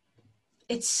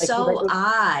 It's Like, so like,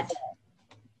 odd.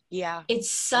 Yeah. It's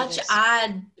such is.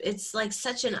 odd. It's like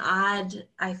such an odd,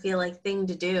 I feel like, thing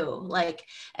to do. Like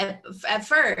at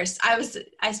first I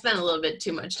spent a little bit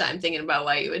too much time thinking about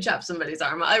why you would chop somebody's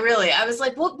arm. I was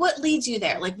like, what leads you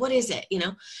there? Like, what is it? You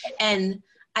know? And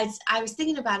I was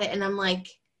thinking about it and I'm like,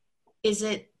 is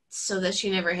it so that she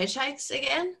never hitchhikes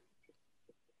again?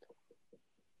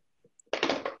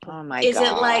 Oh my Is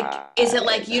God. it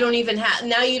like you don't even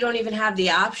have the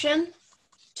option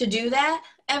to do that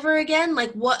ever again?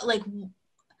 Like what, like,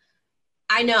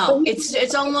 I know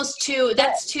it's almost too,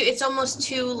 it's almost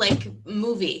too like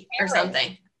movie or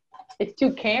something. It's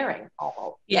too caring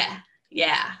almost. Yeah.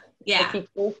 Like he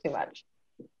cares too much.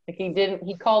 Like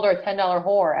he called her a $10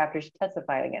 whore after she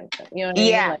testified against him. You know what I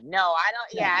mean? Yeah, Mm-hmm. Like, no, I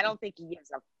don't. Yeah, I don't think he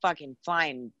gives a fucking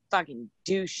flying fucking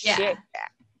do shit.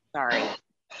 Sorry.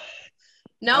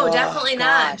 No, Oh, definitely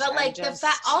not. gosh, But like I'm just-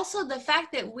 the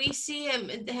fact that we see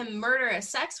him murder a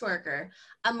sex worker,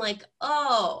 I'm like,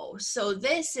 oh, so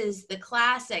this is the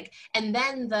classic. And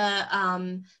then it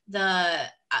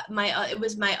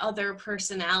was my other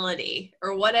personality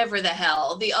or whatever the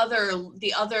hell, the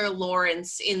other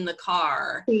Lawrence in the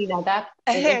car. you know, that's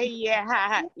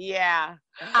yeah.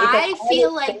 I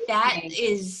feel like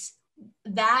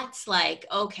that's like,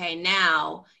 okay,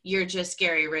 now you're just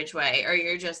Gary Ridgway or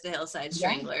you're just the Hillside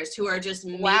Stranglers who are just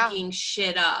making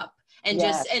shit up and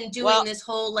doing this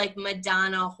whole like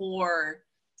Madonna whore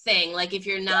thing. Like if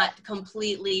you're not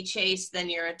completely chaste, then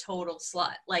you're a total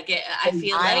slut. Like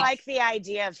I like the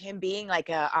idea of him being like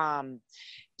a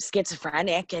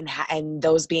schizophrenic and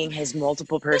those being his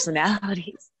multiple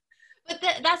personalities. But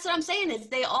that's what I'm saying is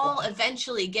they all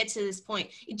eventually get to this point.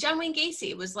 John Wayne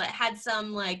Gacy was like,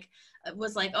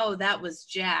 oh, that was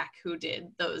Jack who did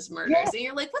those murders. Yeah. And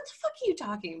you're like, what the fuck are you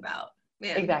talking about?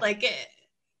 Man, exactly. Like it.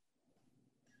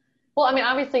 Well, I mean,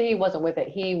 obviously he wasn't with it.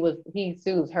 He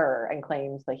sues her and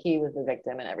claims that he was the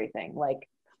victim and everything. Like,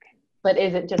 but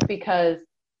is it just because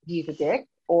he's a dick,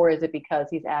 or is it because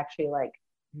he's actually like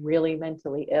really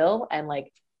mentally ill and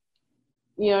like,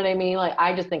 you know what I mean? Like,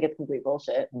 I just think it's complete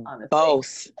bullshit, honestly.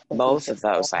 Both of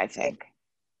those, I think.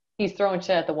 He's throwing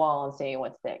shit at the wall and seeing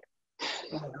what sticks.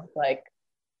 You know, like,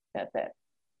 that's it.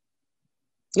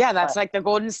 Yeah, that's like the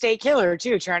Golden State Killer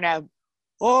too, trying to,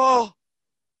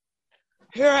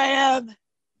 here I am.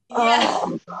 Yeah.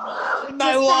 In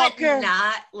my walker.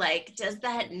 Does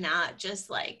that not just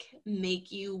like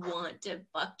make you want to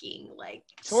fucking like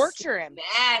torture him,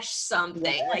 smash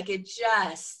something? Yeah. Like it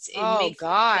makes me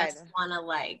just want to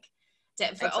like. So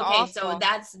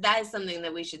that is something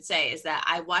that we should say is that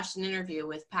I watched an interview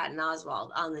with Patton Oswalt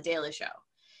on The Daily Show,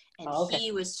 and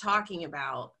he was talking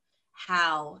about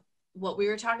how. What we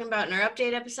were talking about in our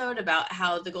update episode about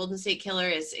how the Golden State Killer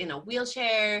is in a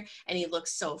wheelchair and he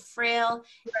looks so frail.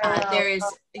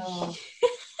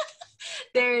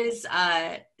 There is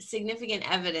significant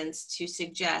evidence to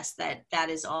suggest that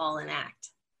is all an act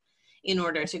in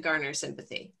order to garner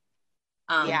sympathy.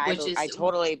 I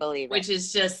totally believe it. Which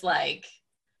is just like,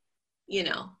 you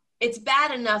know, it's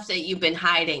bad enough that you've been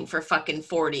hiding for fucking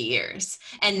 40 years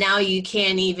and now you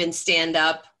can't even stand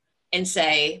up and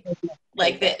say,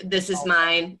 like, this is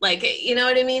mine. Like, you know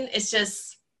what I mean? It's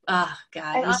just, oh,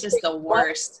 God, he's just the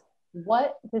worst.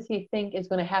 What does he think is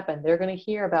going to happen? They're going to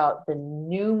hear about the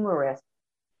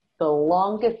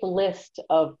longest list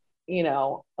of, you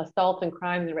know, assaults and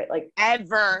crimes, like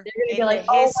ever in the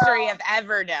history of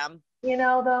everdom. You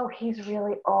know, though, he's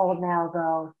really old now,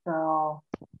 though, so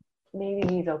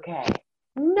maybe he's okay.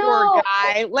 No, poor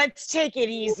guy. Let's take it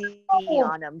easy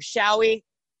on him, shall we?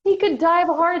 He could die of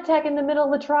a heart attack in the middle of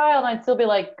the trial, and I'd still be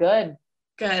like, good,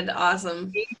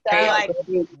 awesome. Like,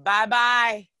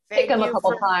 bye-bye. Take him a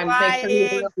couple times. Make sure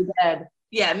he's really dead.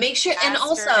 Yeah, make sure, and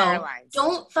also,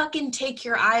 don't fucking take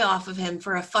your eye off of him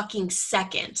for a fucking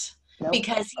second,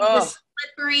 because he's a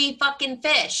slippery fucking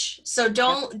fish. So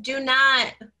do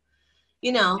not,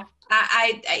 you know,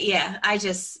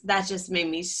 that just made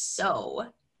me so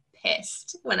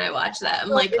pissed when I watched that. I'm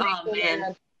like, oh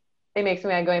man. It makes me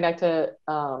mad, going back to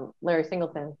Larry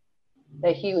Singleton,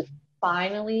 that he was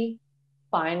finally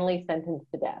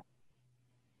sentenced to death.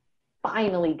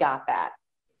 Finally got that.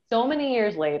 So many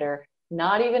years later,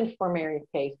 not even for Mary's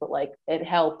case, but like it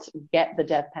helped get the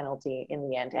death penalty in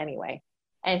the end anyway.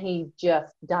 And he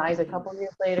just dies a couple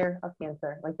years later of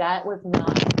cancer. Like that was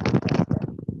not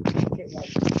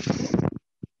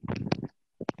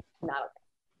not okay.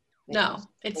 No,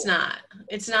 it's not.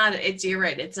 It's not. You're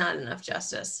right. It's not enough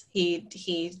justice. He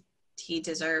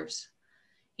deserved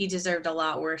a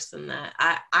lot worse than that.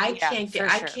 I can't.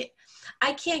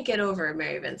 I can't get over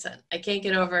Mary Vincent. I can't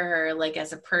get over her like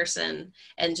as a person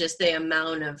and just the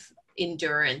amount of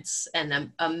endurance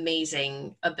and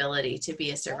amazing ability to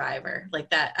be a survivor like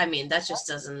that. I mean, that just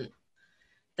doesn't,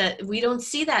 that we don't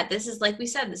see that. This is, like we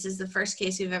said, this is the first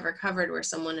case we've ever covered where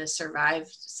someone has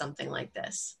survived something like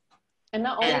this. And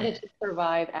not only did she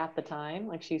survive at the time,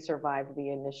 like she survived the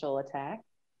initial attack,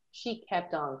 she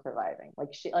kept on surviving.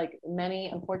 Like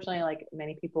unfortunately, like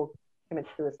many people commit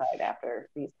suicide after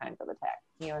these kinds of attacks.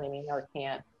 You know what I mean? Or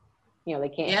can't, they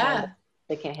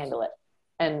can't handle it.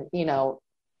 And,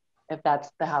 if that's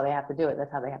how they have to do it,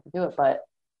 that's how they have to do it. But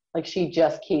like, she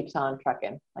just keeps on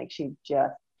trucking. Like, she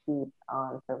just keeps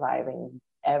on surviving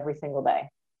every single day,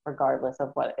 regardless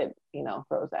of what it,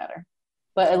 throws at her.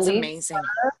 But at least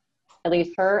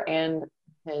her and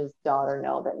his daughter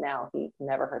know that now he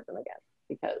never hurt them again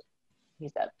because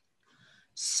he's dead.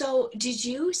 So did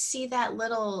you see that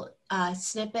little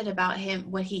snippet about him,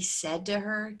 what he said to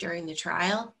her during the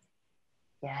trial?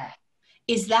 Yeah.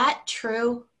 Is that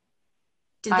true?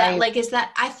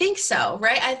 I think so,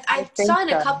 right? I saw in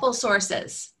a couple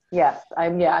sources. Yes.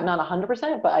 I'm not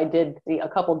 100%, but I did see a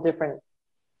couple different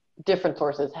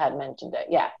sources had mentioned it.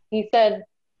 Yeah. He said,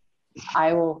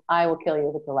 I will kill you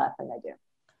if it's the last thing I do.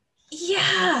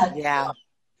 Yeah. Yeah.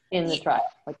 In the trial,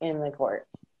 like in the court.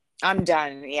 I'm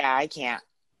done. Yeah, I can't.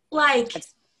 Like,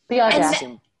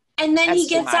 and then he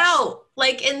gets out.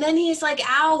 Like, and then he's like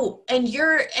out, and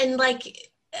like,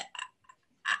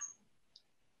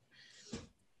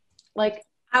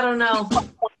 I don't know.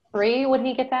 3 when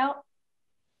he gets out?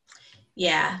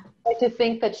 Yeah. Like, to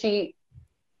think that she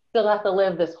still has to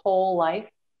live this whole life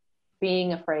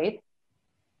being afraid,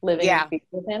 living in fear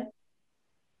with him.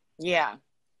 Yeah.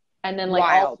 And then like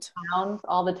all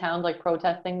the towns like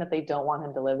protesting that they don't want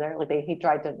him to live there. Like they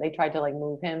tried to like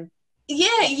move him.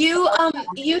 Yeah, you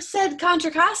said Contra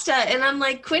Costa, and I'm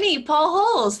like, Quinny, Paul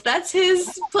Holes. That's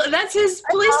his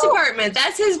police department.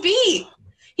 That's his beat.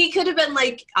 He could have been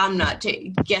like, I'm not.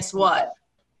 Guess what?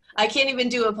 I can't even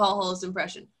do a Paul Holes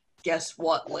impression. Guess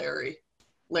what, Larry?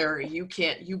 Larry, you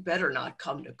better not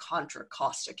come to Contra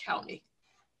Costa County.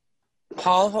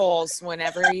 Paul Holes,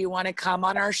 whenever you want to come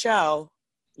on our show,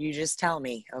 you just tell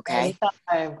me, okay?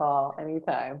 Anytime, Paul.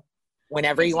 Anytime.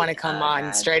 Whenever you want to come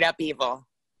on Straight Up Evil,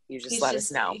 you just let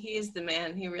us know. He is the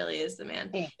man. He really is the man.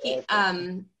 He's the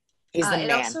man.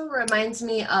 It also reminds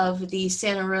me of the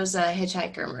Santa Rosa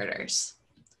hitchhiker murders.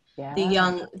 Yeah.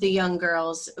 The young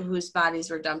girls whose bodies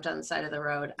were dumped on the side of the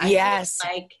road.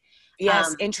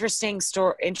 Interesting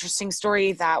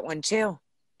story, that one too.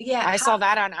 Yeah. I saw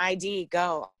that on ID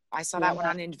Go. I saw that one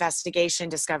on Investigation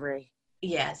Discovery.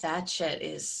 Yeah, that shit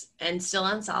is, and still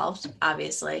unsolved,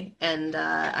 obviously. And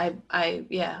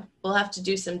we'll have to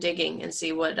do some digging and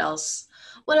see what else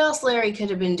Larry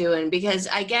could have been doing, because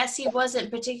I guess he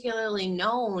wasn't particularly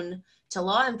known to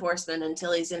law enforcement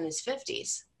until he's in his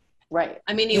 50s. Right.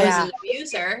 I mean, he was an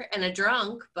abuser and a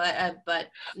drunk, but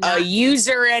a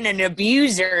user and an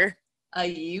abuser. A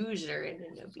user and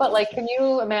an abuser. But like, can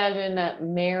you imagine that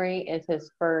Mary is his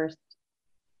first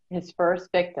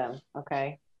victim?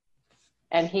 Okay.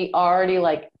 And he already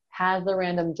like has the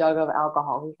random jug of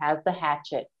alcohol. He has the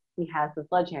hatchet. He has the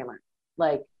sledgehammer.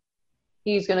 Like,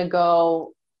 he's going to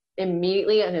go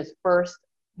immediately, and his first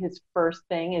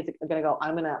thing is going to go,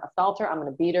 I'm going to assault her. I'm going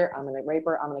to beat her. I'm going to rape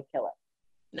her. I'm going to kill her.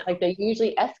 No. Like, they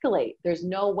usually escalate. There's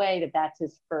no way that that's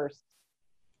his first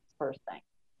thing.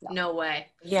 No way.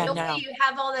 Yeah, no way you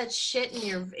have all that shit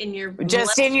in your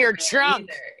just in your trunk.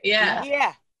 Either. Yeah.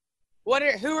 Yeah.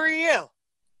 Who are you?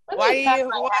 Why do you?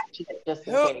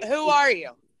 Who are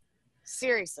you?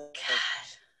 Seriously.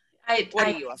 God. What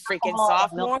are you, a freaking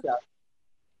sophomore?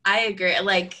 I agree.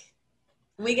 Like,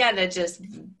 we gotta just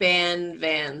ban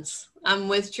vans. I'm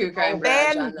with True Crime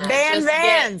Garage on that. Ban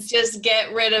vans. Just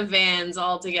get rid of vans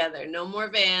altogether. No more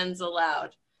vans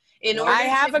allowed.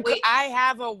 I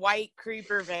have a white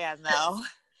creeper van though.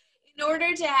 In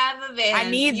order to have a van, I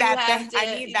need that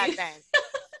van.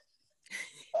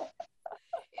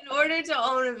 In order to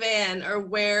own a van or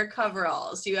wear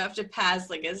coveralls, you have to pass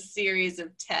like a series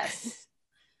of tests.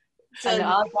 And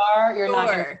odds are you're not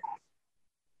gonna...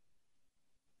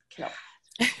 No.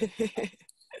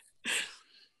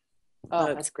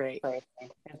 Oh, that's great. Crazy.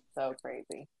 It's so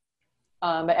crazy.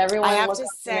 But everyone, look up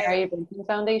the Mary Vincent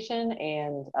Foundation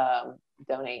and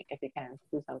donate if you can.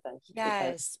 Do something.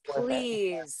 Yes,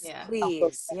 please. Yeah.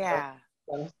 Please. Yeah.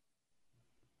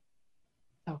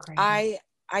 So crazy.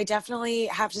 I definitely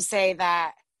have to say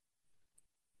that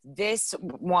this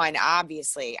one,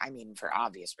 obviously, I mean, for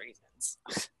obvious reasons,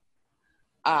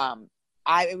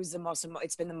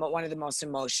 it's been one of the most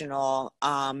emotional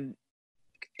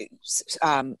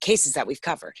cases that we've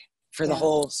covered. for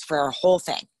our whole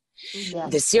thing. Yeah.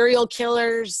 The serial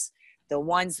killers, the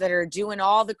ones that are doing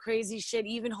all the crazy shit,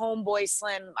 even Homeboy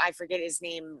Slim, I forget his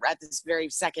name at this very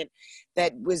second,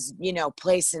 that was, you know,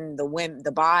 placing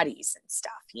the bodies and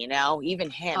stuff, you know, even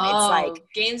him. Oh, it's like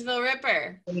Gainesville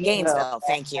Ripper. Gainesville.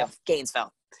 Thank you.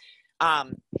 Gainesville.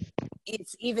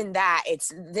 It's even that,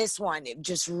 it's this one, it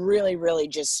just really, really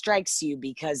just strikes you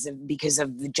because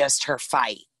of just her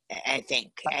fight, I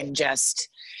think. And just,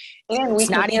 And we it's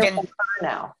can not hear even from her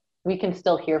now. We can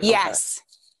still hear from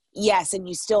Yes, and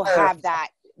you still have that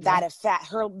effect,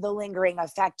 the lingering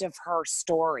effect of her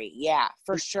story. Yeah,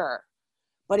 for sure.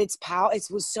 But it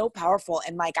was so powerful.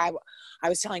 And like I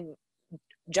was telling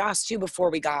Joss too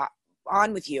before we got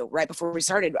on with you, right before we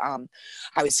started,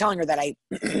 I was telling her that I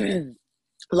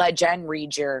let Jen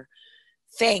read your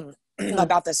thing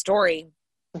about the story,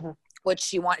 which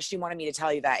she wanted me to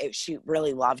tell you that she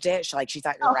really loved it. She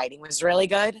thought your writing was really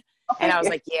good. And I was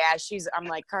like, yeah, I'm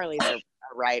like, Carly's a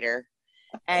writer.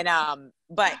 And,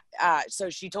 so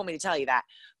she told me to tell you that,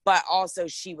 but also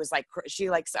she was like,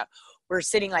 we're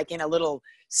sitting like in a little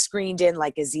screened in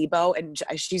like gazebo, and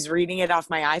she's reading it off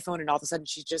my iPhone, and all of a sudden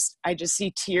I just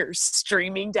see tears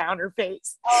streaming down her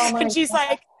face. And she's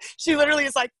like, she literally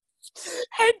is like,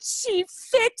 and she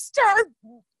fixed her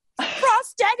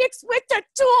prosthetics with the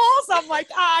tools. I'm like,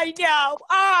 I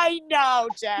know,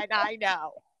 Jen, I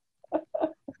know.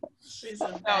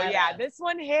 Oh yeah, this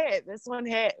one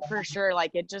hit for sure.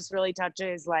 Like it just really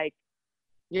touches like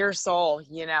your soul,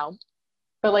 you know.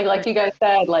 But like you guys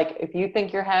said, like if you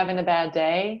think you're having a bad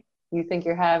day, you think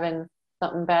you're having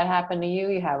something bad happen to you,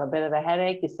 you have a bit of a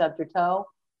headache, you stubbed your toe,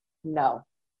 no.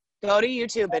 Go to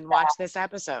YouTube and watch this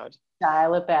episode.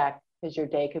 Dial it back, because your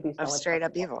day could be so much Straight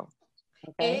Up Evil.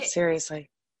 Okay.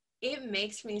 Seriously. It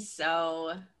makes me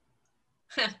so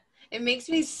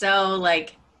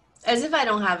like, as if I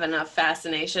don't have enough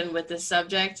fascination with this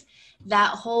subject.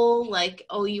 That whole like,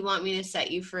 oh, you want me to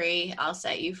set you free, I'll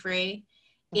set you free.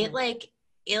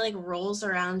 It rolls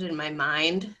around in my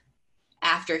mind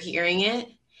after hearing it.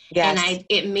 Yes. And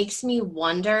it makes me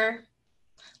wonder,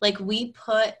 like, we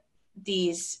put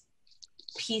these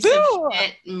piece of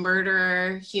shit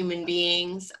murderer human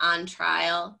beings on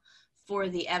trial for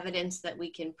the evidence that we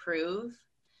can prove,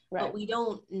 but we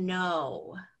don't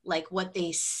know like what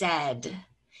they said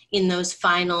in those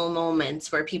final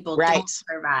moments where people don't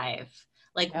survive,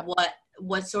 like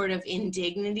what sort of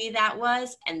indignity that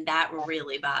was, and that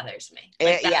really bothers me.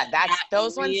 Like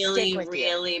those ones really, stick with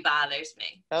really you. Bothers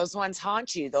me. Those ones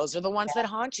haunt you. Those are the ones that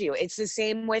haunt you. It's the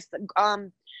same with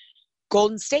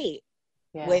Golden State,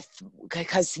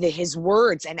 because his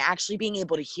words, and actually being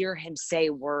able to hear him say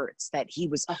words that he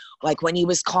was like when he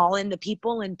was calling the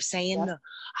people and saying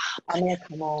I'm gonna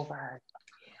come over.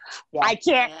 I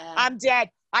can't. I'm dead.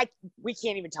 We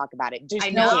can't even talk about it. I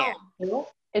know.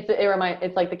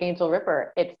 It's like the Gainesville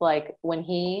Ripper. It's like when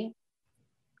he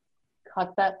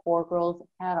cuts that poor girl's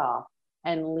head off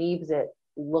and leaves it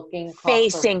looking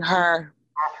facing her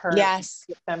at her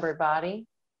dismembered body.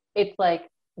 It's like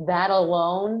that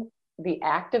alone, the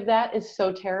act of that is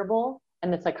so terrible,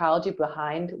 and the psychology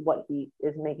behind what he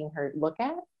is making her look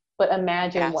at. But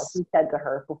imagine what he said to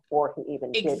her before he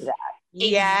even did that.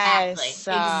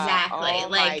 Exactly. Oh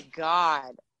my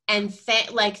God. And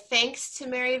thanks to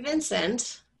Mary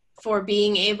Vincent for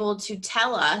being able to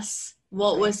tell us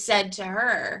what was said to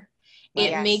her.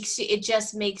 It makes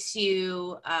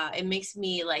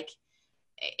me like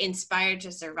inspired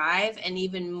to survive, and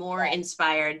even more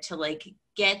inspired to like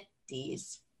get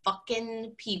these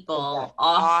fucking people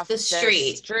off the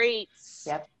streets.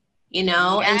 Yep. You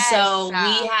know, and so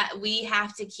we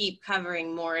have to keep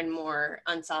covering more and more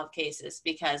unsolved cases,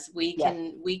 because we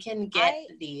can get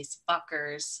these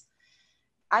fuckers.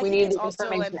 I think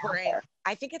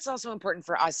it's also important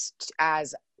for us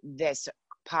as this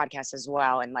podcast as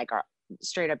well, and like our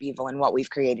Straight Up Evil and what we've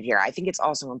created here. I think it's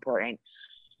also important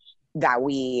that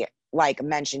we like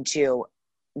mention too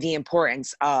the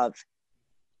importance of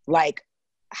like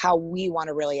how we want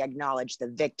to really acknowledge the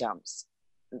victims,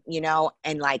 you know,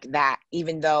 and like that,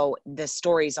 even though the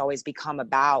stories always become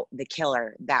about the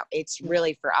killer, that it's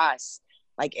really for us,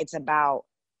 like it's about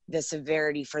the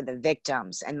severity for the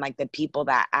victims and like the people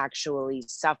that actually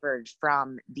suffered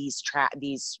from these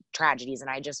tragedies. And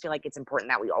I just feel like it's important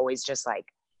that we always just like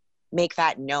make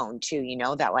that known too, you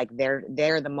know, that like they're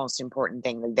the most important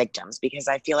thing, the victims, because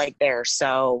I feel like they're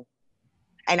so,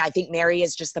 and I think Mary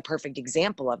is just the perfect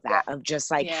example of that, of just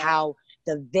like how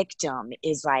the victim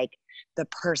is like the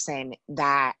person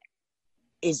that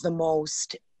is the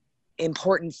most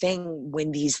important thing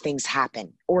when these things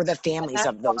happen, or the families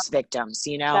of those victims,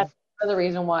 you know. That's of the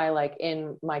reason why, like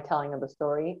in my telling of the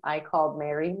story, I called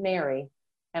Mary Mary,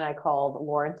 and I called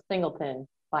Lawrence Singleton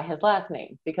by his last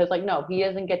name, because like, no, he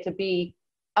doesn't get to be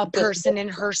A person in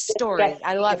her story.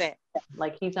 I love it.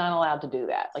 like, he's not allowed to do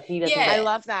that. Like, he doesn't. Yeah. I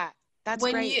love that. That's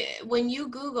when great. when you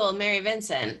Google Mary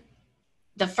Vincent,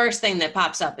 the first thing that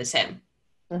pops up is him.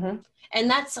 Mm-hmm. And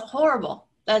that's horrible.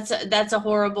 That's a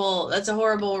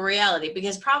horrible reality,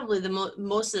 because probably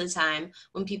most of the time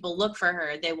when people look for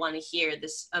her, they want to hear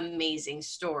this amazing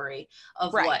story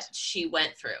of Right. what she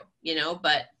went through, you know,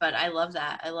 but I love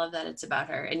that. I love that it's about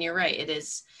her. And you're right. It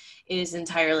is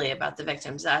entirely about the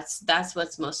victims. That's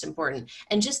what's most important.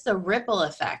 And just the ripple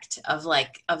effect of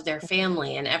their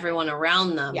family and everyone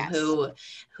around them. Yes.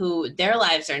 who their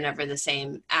lives are never the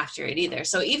same after it either.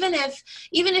 So even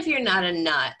if you're not a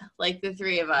nut like the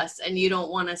three of us, and you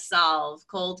don't want to solve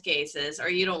cold cases, or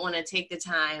you don't want to take the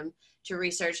time to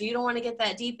research, you don't want to get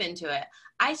that deep into it,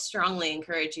 I strongly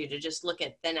encourage you to just look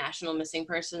at the National Missing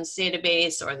Persons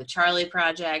Database or the Charlie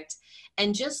Project,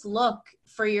 and just look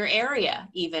for your area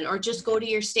even, or just go to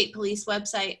your state police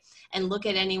website and look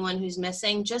at anyone who's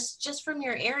missing just from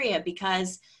your area,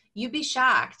 because you'd be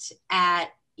shocked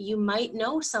you might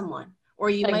know someone, or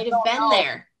you Like, might have been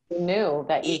there. You knew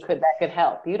that that could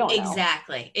help. You don't know.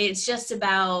 Exactly. It's just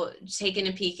about taking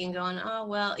a peek and going, oh,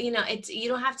 well, you know, you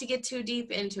don't have to get too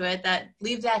deep into it.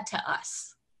 Leave that to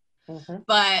us. Mm-hmm.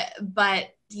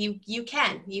 But you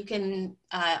can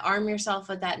arm yourself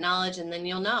with that knowledge, and then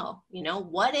you'll know, you know,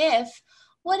 what if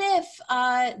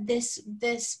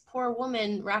this poor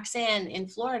woman, Roxanne in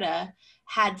Florida,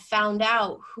 had found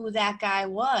out who that guy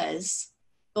was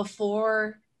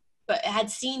before, but had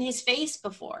seen his face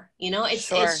before, you know. It's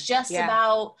just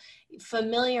about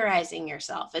familiarizing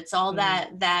yourself. It's all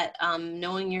that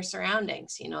knowing your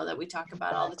surroundings, you know, that we talk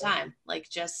about all the time, like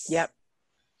just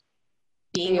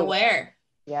being aware.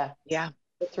 Yeah.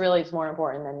 It's really more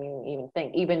important than you even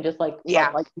think, even just like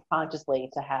consciously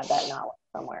to have that knowledge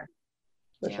somewhere.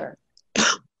 For sure.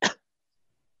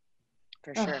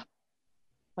 For sure.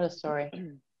 What a story.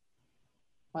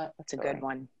 It's a good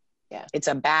one. Yeah. It's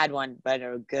a bad one, but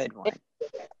a good one.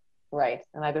 Right.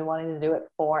 And I've been wanting to do it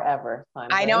forever.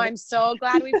 I know. I'm so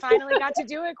glad we finally got to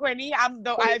do it, Quinny. I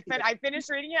finished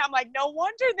reading it. I'm like, no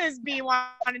wonder this bee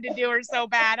wanted to do her so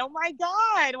bad. Oh my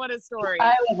God, what a story.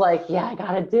 I was like, yeah, I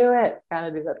gotta do it.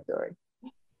 Gotta do that story.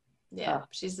 Yeah,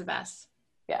 she's the best.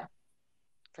 Yeah.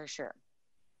 For sure.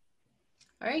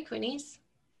 All right, Quinnies.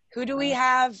 Who do we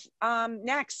have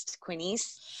next,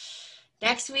 Quinnies?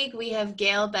 Next week we have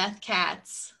Gail Beth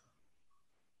Katz,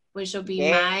 which will be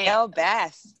Gail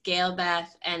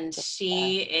Beth, and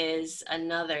she is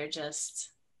another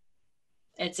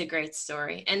it's a great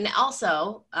story. And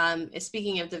also,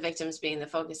 speaking of the victims being the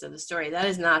focus of the story, that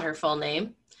is not her full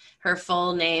name. Her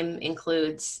full name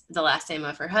includes the last name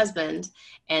of her husband,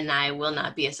 and I will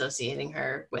not be associating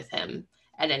her with him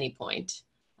at any point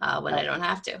when I don't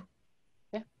have to.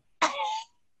 Yeah.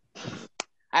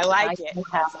 I like it.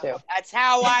 Have to. That's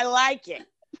how I like it.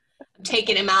 I'm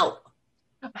taking him out.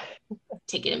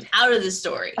 Taking him out of the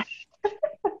story.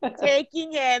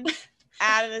 Taking him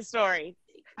out of the story.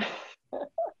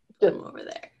 Put him over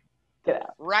there. Get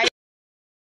out. Right.